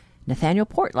captain Nathaniel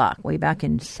Portlock way back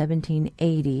in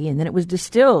 1780, and then it was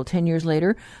distilled 10 years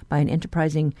later by an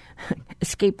enterprising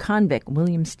escaped convict,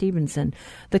 William Stevenson.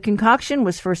 The concoction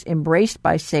was first embraced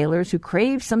by sailors who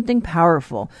craved something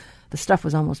powerful. The stuff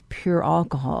was almost pure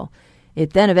alcohol.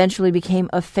 It then eventually became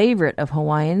a favorite of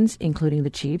Hawaiians, including the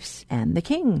chiefs and the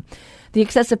king. The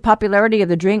excessive popularity of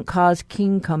the drink caused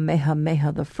King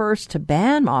Kamehameha I to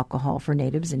ban alcohol for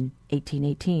natives in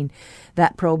 1818.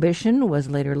 That prohibition was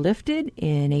later lifted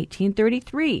in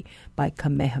 1833 by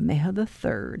Kamehameha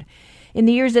III. In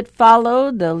the years that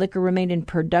followed, the liquor remained in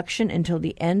production until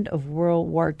the end of World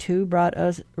War II brought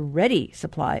us a ready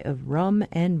supply of rum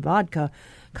and vodka,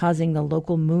 causing the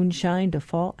local moonshine to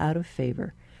fall out of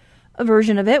favor. A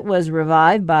version of it was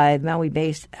revived by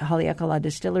Maui-based Haleakala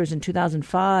distillers in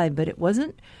 2005, but it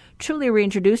wasn't truly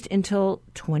reintroduced until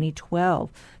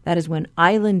 2012. That is when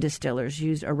island distillers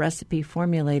used a recipe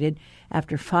formulated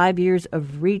after 5 years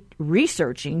of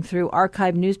researching through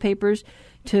archived newspapers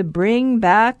to bring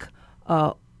back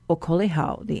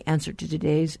Okolehau, the answer to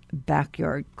today's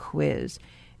Backyard Quiz.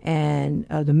 And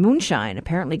the moonshine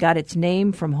apparently got its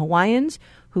name from Hawaiians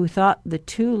who thought the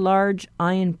two large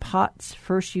iron pots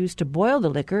first used to boil the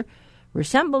liquor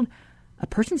resembled a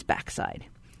person's backside.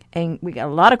 And we got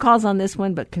a lot of calls on this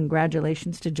one, but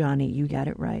congratulations to Johnny. You got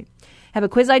it right. Have a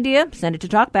quiz idea? Send it to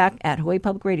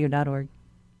talkback@hawaiipublicradio.org.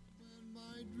 When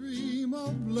my dream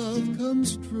of love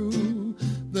comes true,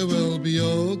 there will be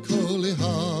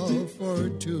Okolehau for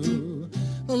two.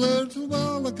 A little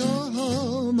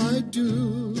walakaha might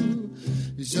do.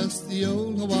 It's just the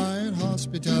old Hawaiian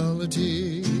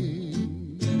hospitality.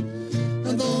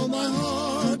 And though my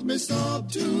heart may stop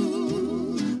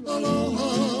to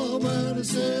aloha when I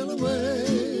sail away,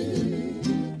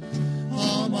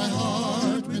 my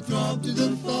heart may throb to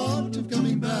the thought of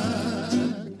coming back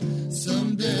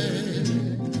someday.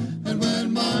 And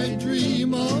when my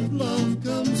dream of love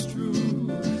comes true,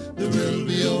 there will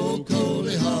be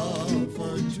Okolehau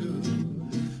for two.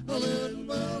 A little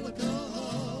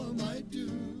walakaha might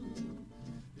do.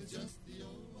 It's just the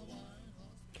old Hawaiian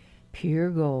hospitality. Pure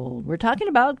gold. We're talking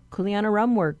about Kuleana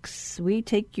Rum Works. We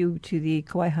take you to the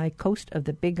Kauai coast of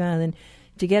the Big Island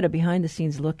to get a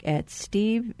behind-the-scenes look at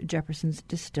Steve Jefferson's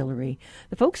distillery.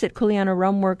 The folks at Kuleana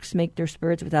Rum Works make their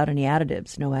spirits without any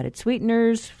additives, no added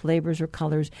sweeteners, flavors, or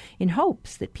colors, in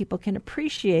hopes that people can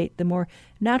appreciate the more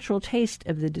natural taste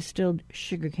of the distilled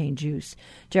sugarcane juice.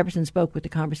 Jefferson spoke with the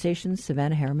Conversation's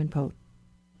Savannah Harriman-Pote.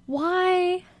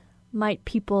 Why might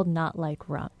people not like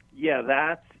rum? Yeah,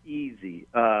 that's easy.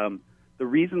 The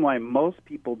reason why most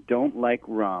people don't like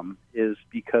rum is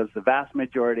because the vast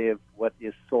majority of what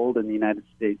is sold in the United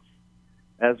States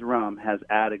as rum has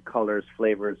added colors,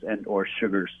 flavors, and or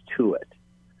sugars to it.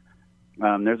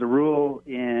 There's a rule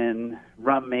in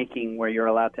rum making where you're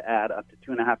allowed to add up to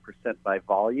 2.5% by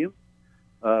volume.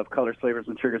 of colors, flavors,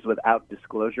 and sugars without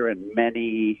disclosure, and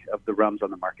many of the rums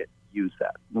on the market use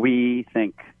that. We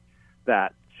think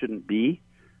that shouldn't be,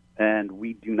 and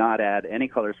we do not add any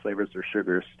colors, flavors, or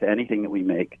sugars to anything that we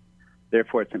make.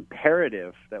 Therefore, it's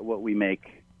imperative that what we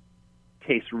make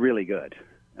tastes really good,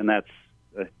 and that's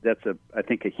I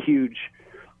think a huge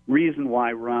reason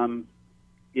why rum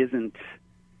isn't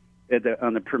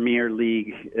on the Premier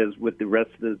League is with the rest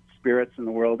of the spirits in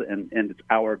the world, and it's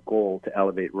our goal to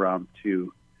elevate rum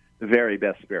to the very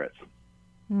best spirits.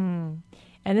 And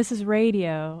this is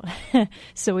radio,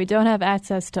 so we don't have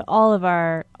access to all of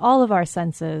our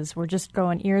senses. We're just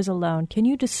going ears alone. Can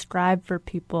you describe for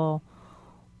people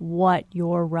what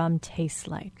your rum tastes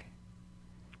like?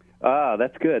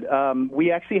 That's good.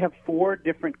 We actually have 4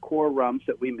 different core rums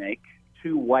that we make.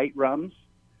 2 white rums,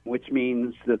 which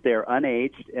means that they're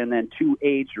unaged, and then 2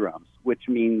 aged rums, which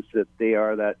means that they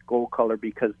are that gold color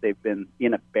because they've been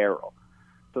in a barrel.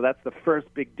 So that's the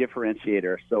first big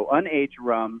differentiator. So unaged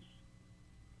rums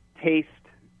taste,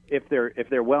 if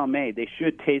they're well made, they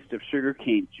should taste of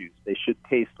sugarcane juice. They should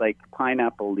taste like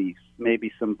pineapple leaves,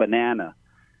 maybe some banana,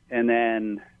 and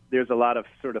then there's a lot of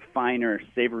sort of finer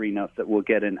savory notes that we'll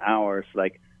get in ours,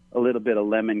 like a little bit of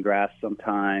lemongrass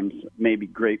sometimes, maybe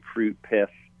grapefruit pith,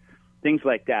 things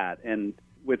like that. And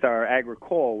with our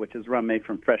agricole, which is rum made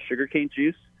from fresh sugarcane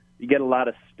juice, you get a lot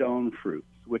of stone fruits,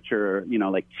 which are,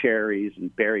 like cherries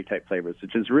and berry-type flavors,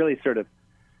 which is really sort of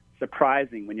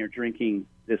surprising when you're drinking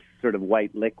this sort of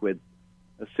white liquid,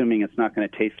 assuming it's not going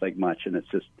to taste like much, and it's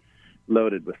just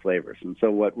loaded with flavors. And so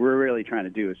what we're really trying to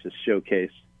do is just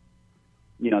showcase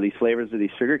these flavors of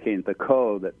these sugarcanes,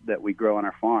 the that we grow on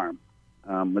our farm,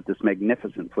 with this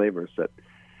magnificent flavors that,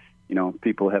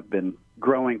 people have been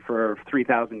growing for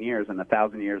 3,000 years and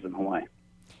 1,000 years in Hawaii.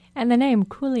 And the name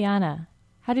Kuleana,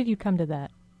 how did you come to that?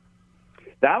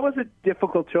 That was a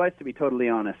difficult choice, to be totally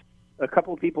honest. A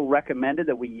couple of people recommended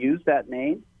that we use that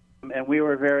name, and we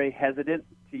were very hesitant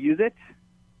to use it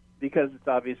because it's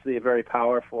obviously a very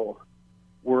powerful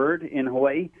word in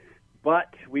Hawaii.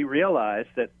 But we realized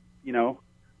that,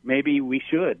 maybe we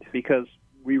should, because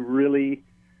we really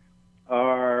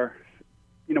are,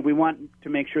 we want to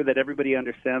make sure that everybody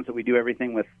understands that we do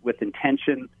everything with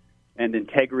intention and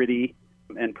integrity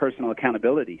and personal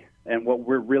accountability. And what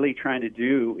we're really trying to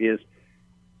do is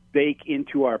bake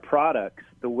into our products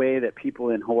the way that people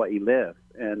in Hawaii live.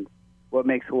 And what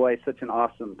makes Hawaii such an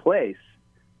awesome place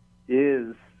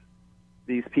is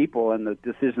these people and the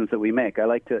decisions that we make. I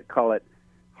like to call it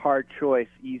hard choice,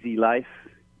 easy life,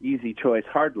 easy choice,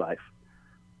 hard life.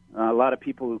 A lot of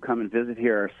people who come and visit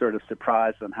here are sort of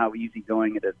surprised on how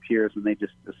easygoing it appears, and they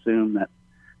just assume that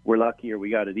we're lucky or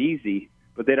we got it easy,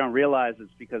 but they don't realize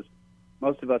it's because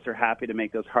most of us are happy to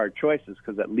make those hard choices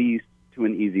because that leads to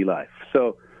an easy life.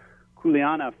 So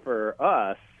Kuleana for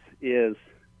us is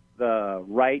the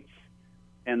rights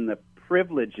and the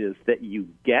privileges that you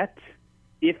get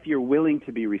if you're willing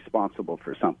to be responsible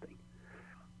for something.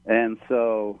 And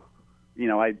so,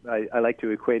 I like to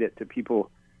equate it to people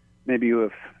maybe who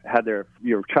have had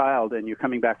your child and you're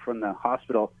coming back from the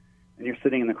hospital and you're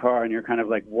sitting in the car and you're kind of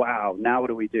like, wow, now what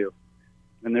do we do?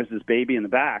 And there's this baby in the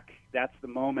back. That's the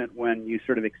moment when you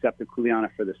sort of accept the Kuleana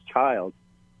for this child.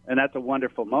 And that's a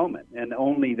wonderful moment. And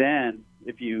only then,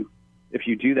 if you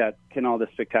do that, can all this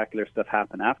spectacular stuff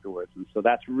happen afterwards. And so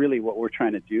that's really what we're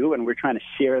trying to do. And we're trying to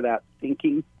share that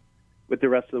thinking with the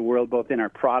rest of the world, both in our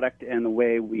product and the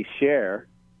way we share,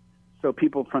 so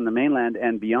people from the mainland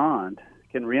and beyond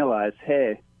can realize,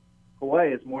 hey,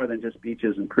 Hawaii is more than just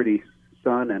beaches and pretty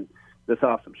sun and this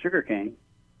awesome sugarcane.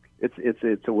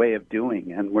 It's a way of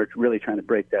doing, and we're really trying to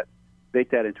bake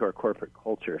that into our corporate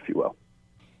culture, if you will.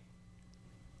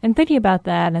 And thinking about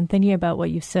that and thinking about what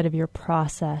you said of your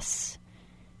process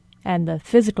and the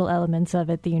physical elements of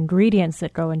it, the ingredients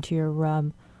that go into your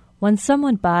rum, when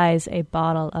someone buys a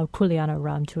bottle of Kuleana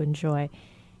rum to enjoy,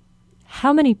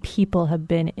 how many people have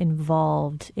been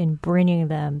involved in bringing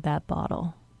them that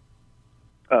bottle?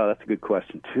 Oh, that's a good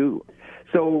question, too.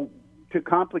 So to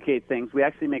complicate things, we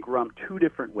actually make rum 2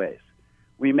 different ways.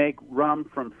 We make rum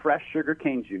from fresh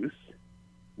sugarcane juice,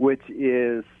 which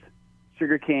is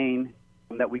sugarcane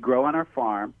that we grow on our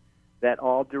farm that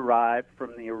all derived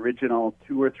from the original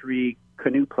 2 or 3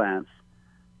 canoe plants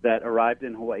that arrived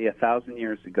in Hawaii 1,000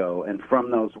 years ago. And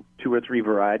from those 2 or 3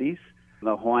 varieties,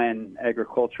 the Hawaiian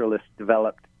agriculturalists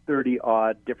developed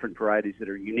 30-odd different varieties that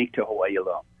are unique to Hawaii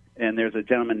alone. And there's a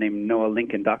gentleman named Noah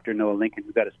Lincoln, Dr. Noah Lincoln,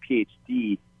 who got his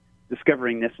Ph.D.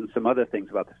 discovering this and some other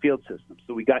things about the field system.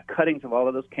 So we got cuttings of all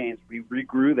of those canes. We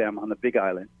regrew them on the Big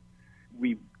Island.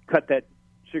 We cut that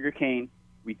sugar cane,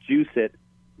 we juice it,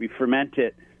 we ferment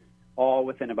it all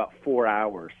within about 4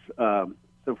 hours.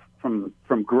 So from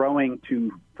growing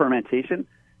to fermentation,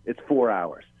 it's 4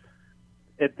 hours.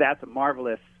 That's a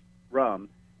marvelous rum.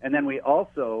 And then we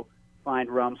also find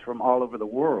rums from all over the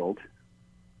world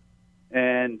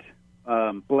and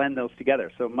blend those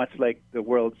together. So much like the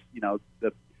world's,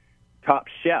 the top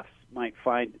chefs might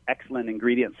find excellent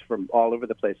ingredients from all over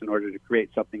the place in order to create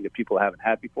something that people haven't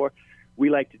had before. We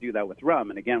like to do that with rum.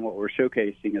 And again, what we're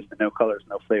showcasing is the no colors,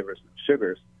 no flavors, no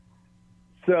sugars.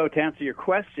 So to answer your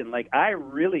question, I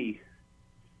really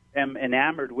am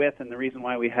enamored with, and the reason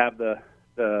why we have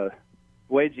the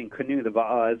voyaging canoe, the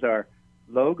va'a, as our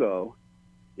logo,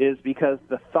 is because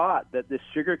the thought that this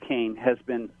sugarcane has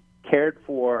been cared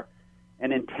for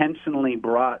and intentionally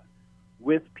brought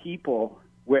with people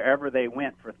wherever they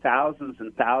went for thousands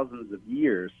and thousands of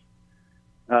years,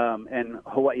 and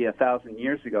Hawaii 1,000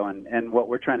 years ago, and what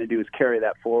we're trying to do is carry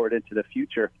that forward into the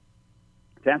future.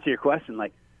 To answer your question,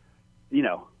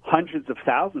 hundreds of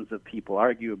thousands of people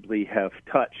arguably have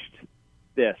touched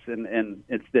this, and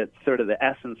it's that sort of the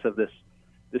essence of this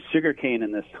sugarcane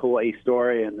and this Hawaii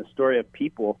story and the story of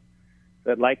people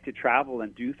that like to travel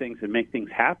and do things and make things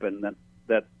happen.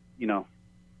 That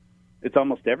it's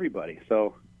almost everybody.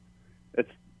 So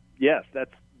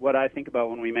that's what I think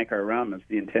about when we make our rum. Is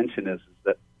the intention is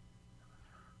that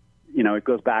it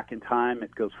goes back in time,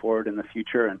 it goes forward in the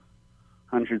future, and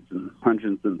hundreds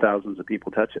and thousands of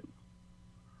people touch it.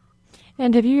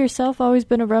 And have you yourself always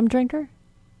been a rum drinker?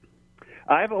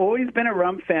 I've always been a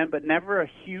rum fan, but never a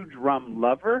huge rum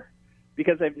lover,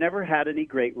 because I've never had any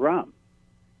great rum.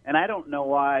 And I don't know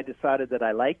why I decided that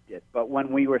I liked it. But when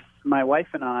my wife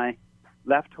and I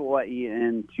left Hawaii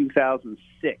in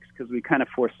 2006, because we kind of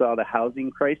foresaw the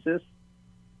housing crisis,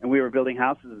 and we were building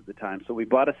houses at the time. So we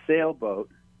bought a sailboat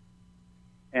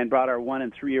and brought our 1-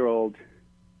 and 3-year-old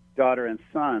daughter and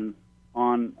son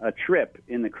on a trip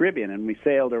in the Caribbean, and we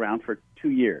sailed around for 2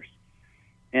 years.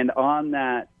 And on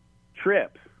that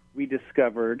trip, we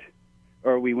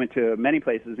went to many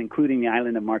places, including the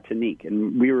island of Martinique.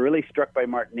 And we were really struck by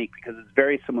Martinique because it's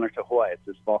very similar to Hawaii. It's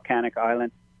this volcanic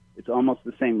island. It's almost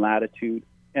the same latitude.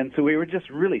 And so we were just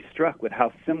really struck with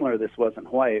how similar this was in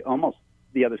Hawaii, almost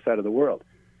the other side of the world.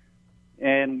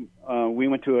 And we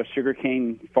went to a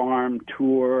sugarcane farm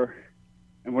tour,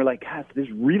 and we're like, gosh, this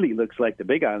really looks like the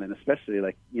Big Island, especially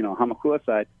Hamakua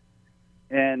side.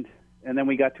 And then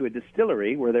we got to a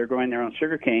distillery where they're growing their own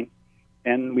sugarcane,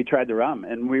 and we tried the rum,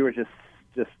 and we were just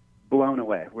blown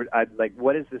away.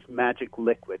 What is this magic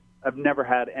liquid? I've never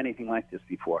had anything like this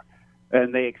before.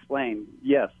 And they explained,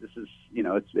 yes, this is,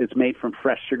 it's made from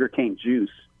fresh sugarcane juice,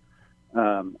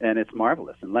 and it's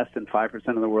marvelous. And less than 5%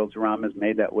 of the world's rum is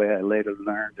made that way, I later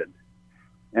learned.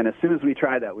 And as soon as we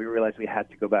tried that, we realized we had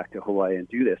to go back to Hawaii and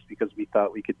do this, because we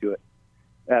thought we could do it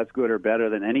as good or better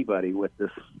than anybody with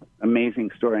this amazing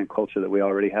story and culture that we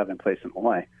already have in place in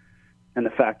Hawaii. And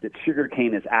the fact that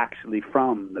sugarcane is actually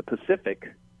from the Pacific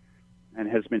and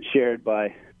has been shared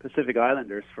by Pacific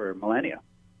Islanders for millennia.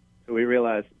 So we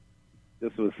realized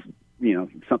this was,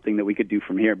 something that we could do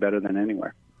from here better than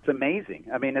anywhere. It's amazing.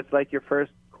 I mean, it's like your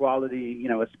first quality,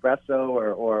 espresso,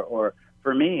 or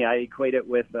for me, I equate it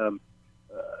with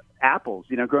apples.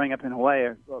 Growing up in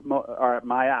Hawaii,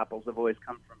 my apples have always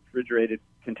come from refrigerated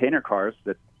container cars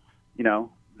that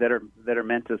are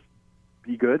meant to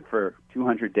be good for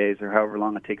 200 days or however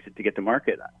long it takes it to get to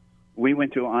market. We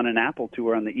went on an apple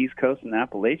tour on the East Coast in the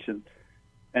Appalachians,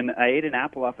 and I ate an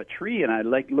apple off a tree, and I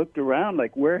looked around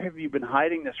where have you been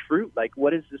hiding this fruit?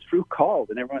 What is this fruit called?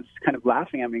 And everyone's kind of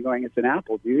laughing at me going, it's an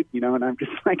apple, dude. And I'm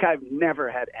just I've never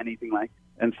had anything like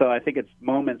it. And so I think it's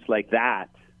moments like that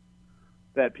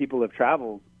people have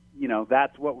traveled,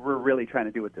 that's what we're really trying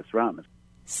to do with this rum.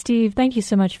 Steve, thank you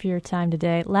so much for your time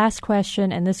today. Last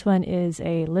question, and this one is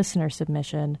a listener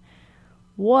submission.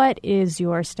 What is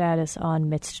your status on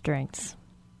mixed drinks?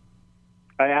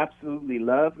 I absolutely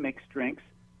love mixed drinks.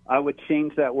 I would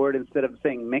change that word, instead of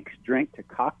saying mixed drink, to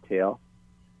cocktail,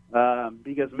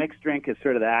 because mixed drink is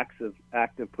sort of the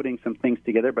act of putting some things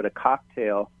together, but a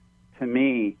cocktail, to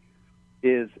me,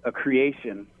 is a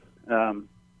creation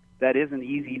that isn't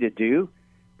easy to do,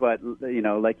 but,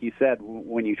 like you said,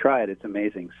 when you try it, it's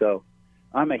amazing. So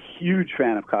I'm a huge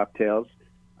fan of cocktails.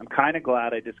 I'm kind of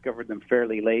glad I discovered them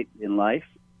fairly late in life,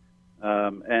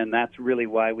 and that's really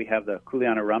why we have the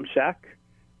Kuleana Rum Shack,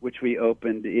 which we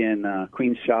opened in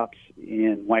Queen's Shops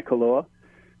in Waikoloa,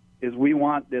 is we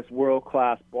want this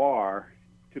world-class bar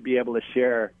to be able to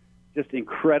share just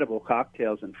incredible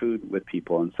cocktails and food with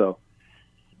people. And so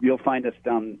you'll find us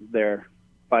down there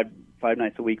five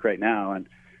nights a week right now, and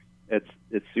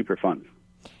it's super fun.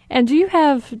 And do you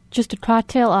have just a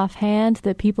cocktail offhand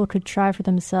that people could try for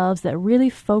themselves that really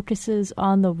focuses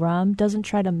on the rum, doesn't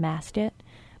try to mask it?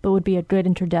 but would be a good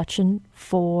introduction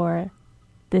for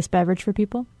this beverage for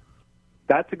people?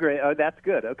 That's that's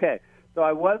good. Okay. So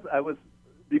I was,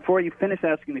 before you finish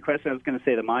asking the question, I was going to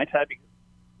say the Mai Tai, because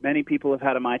many people have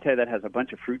had a Mai Tai that has a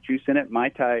bunch of fruit juice in it. Mai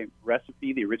Tai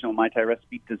recipe, the original Mai Tai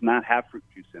recipe, does not have fruit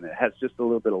juice in it. It has just a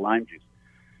little bit of lime juice.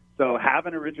 So have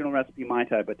an original recipe Mai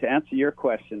Tai. But to answer your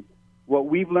question, what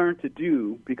we've learned to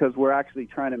do, because we're actually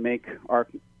trying to make our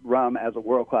rum as a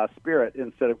world-class spirit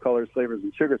instead of colors, flavors,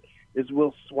 and sugars, is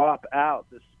we'll swap out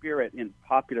the spirit in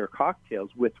popular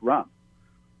cocktails with rum.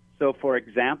 So, for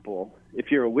example,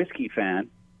 if you're a whiskey fan,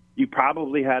 you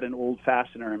probably had an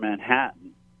old-fashioned or a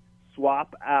Manhattan.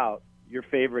 Swap out your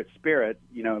favorite spirit,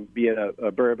 be it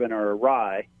a bourbon or a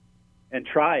rye, and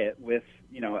try it with,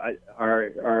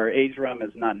 our aged rum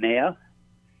is Nanea,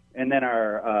 and then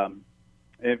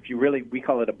we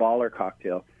call it a baller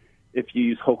cocktail if you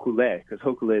use Hokule, because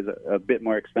Hokule is a bit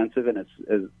more expensive and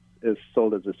is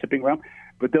sold as a sipping rum.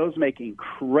 But those make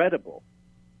incredible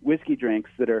whiskey drinks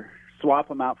that are, swap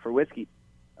them out for whiskey,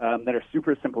 that are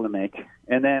super simple to make.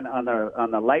 And then on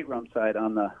the light rum side,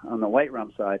 on the white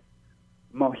rum side,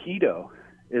 mojito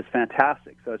is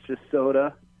fantastic. So it's just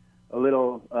soda, a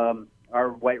little,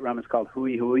 our white rum is called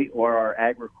Hui Hui, or our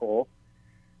agricole,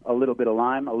 a little bit of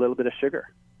lime, a little bit of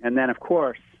sugar. And then, of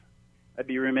course, I'd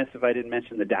be remiss if I didn't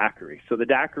mention the daiquiri. So the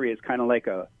daiquiri is kind of like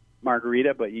a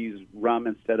margarita, but you use rum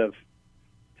instead of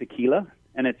tequila.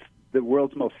 And it's the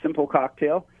world's most simple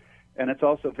cocktail. And it's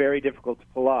also very difficult to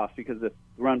pull off, because if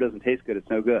the rum doesn't taste good, it's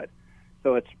no good.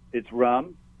 So it's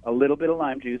rum, a little bit of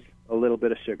lime juice, a little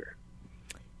bit of sugar.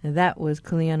 And that was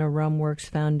Kuleana Rum Works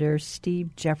founder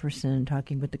Steve Jefferson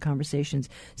talking with The Conversation's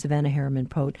Savannah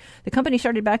Harriman-Pote. The company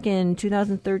started back in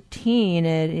 2013.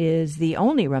 It is the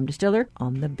only rum distiller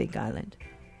on the Big Island.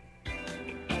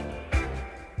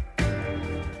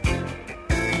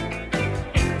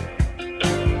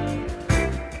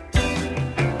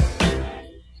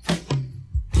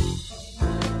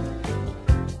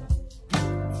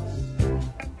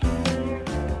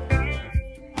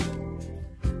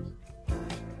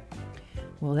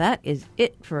 Well, that is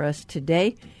it for us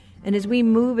today. And as we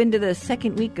move into the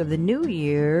second week of the new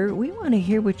year, we want to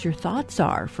hear what your thoughts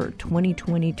are for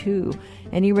 2022.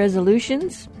 Any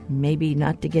resolutions? Maybe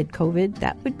not to get COVID.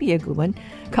 That would be a good one.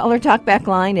 Call our talkback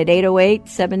line at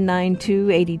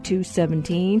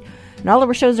 808-792-8217. And all of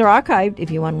our shows are archived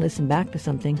if you want to listen back to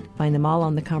something. Find them all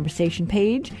on the conversation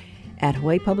page at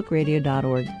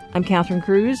hawaiipublicradio.org. I'm Catherine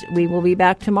Cruz. We will be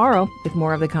back tomorrow with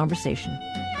more of The Conversation.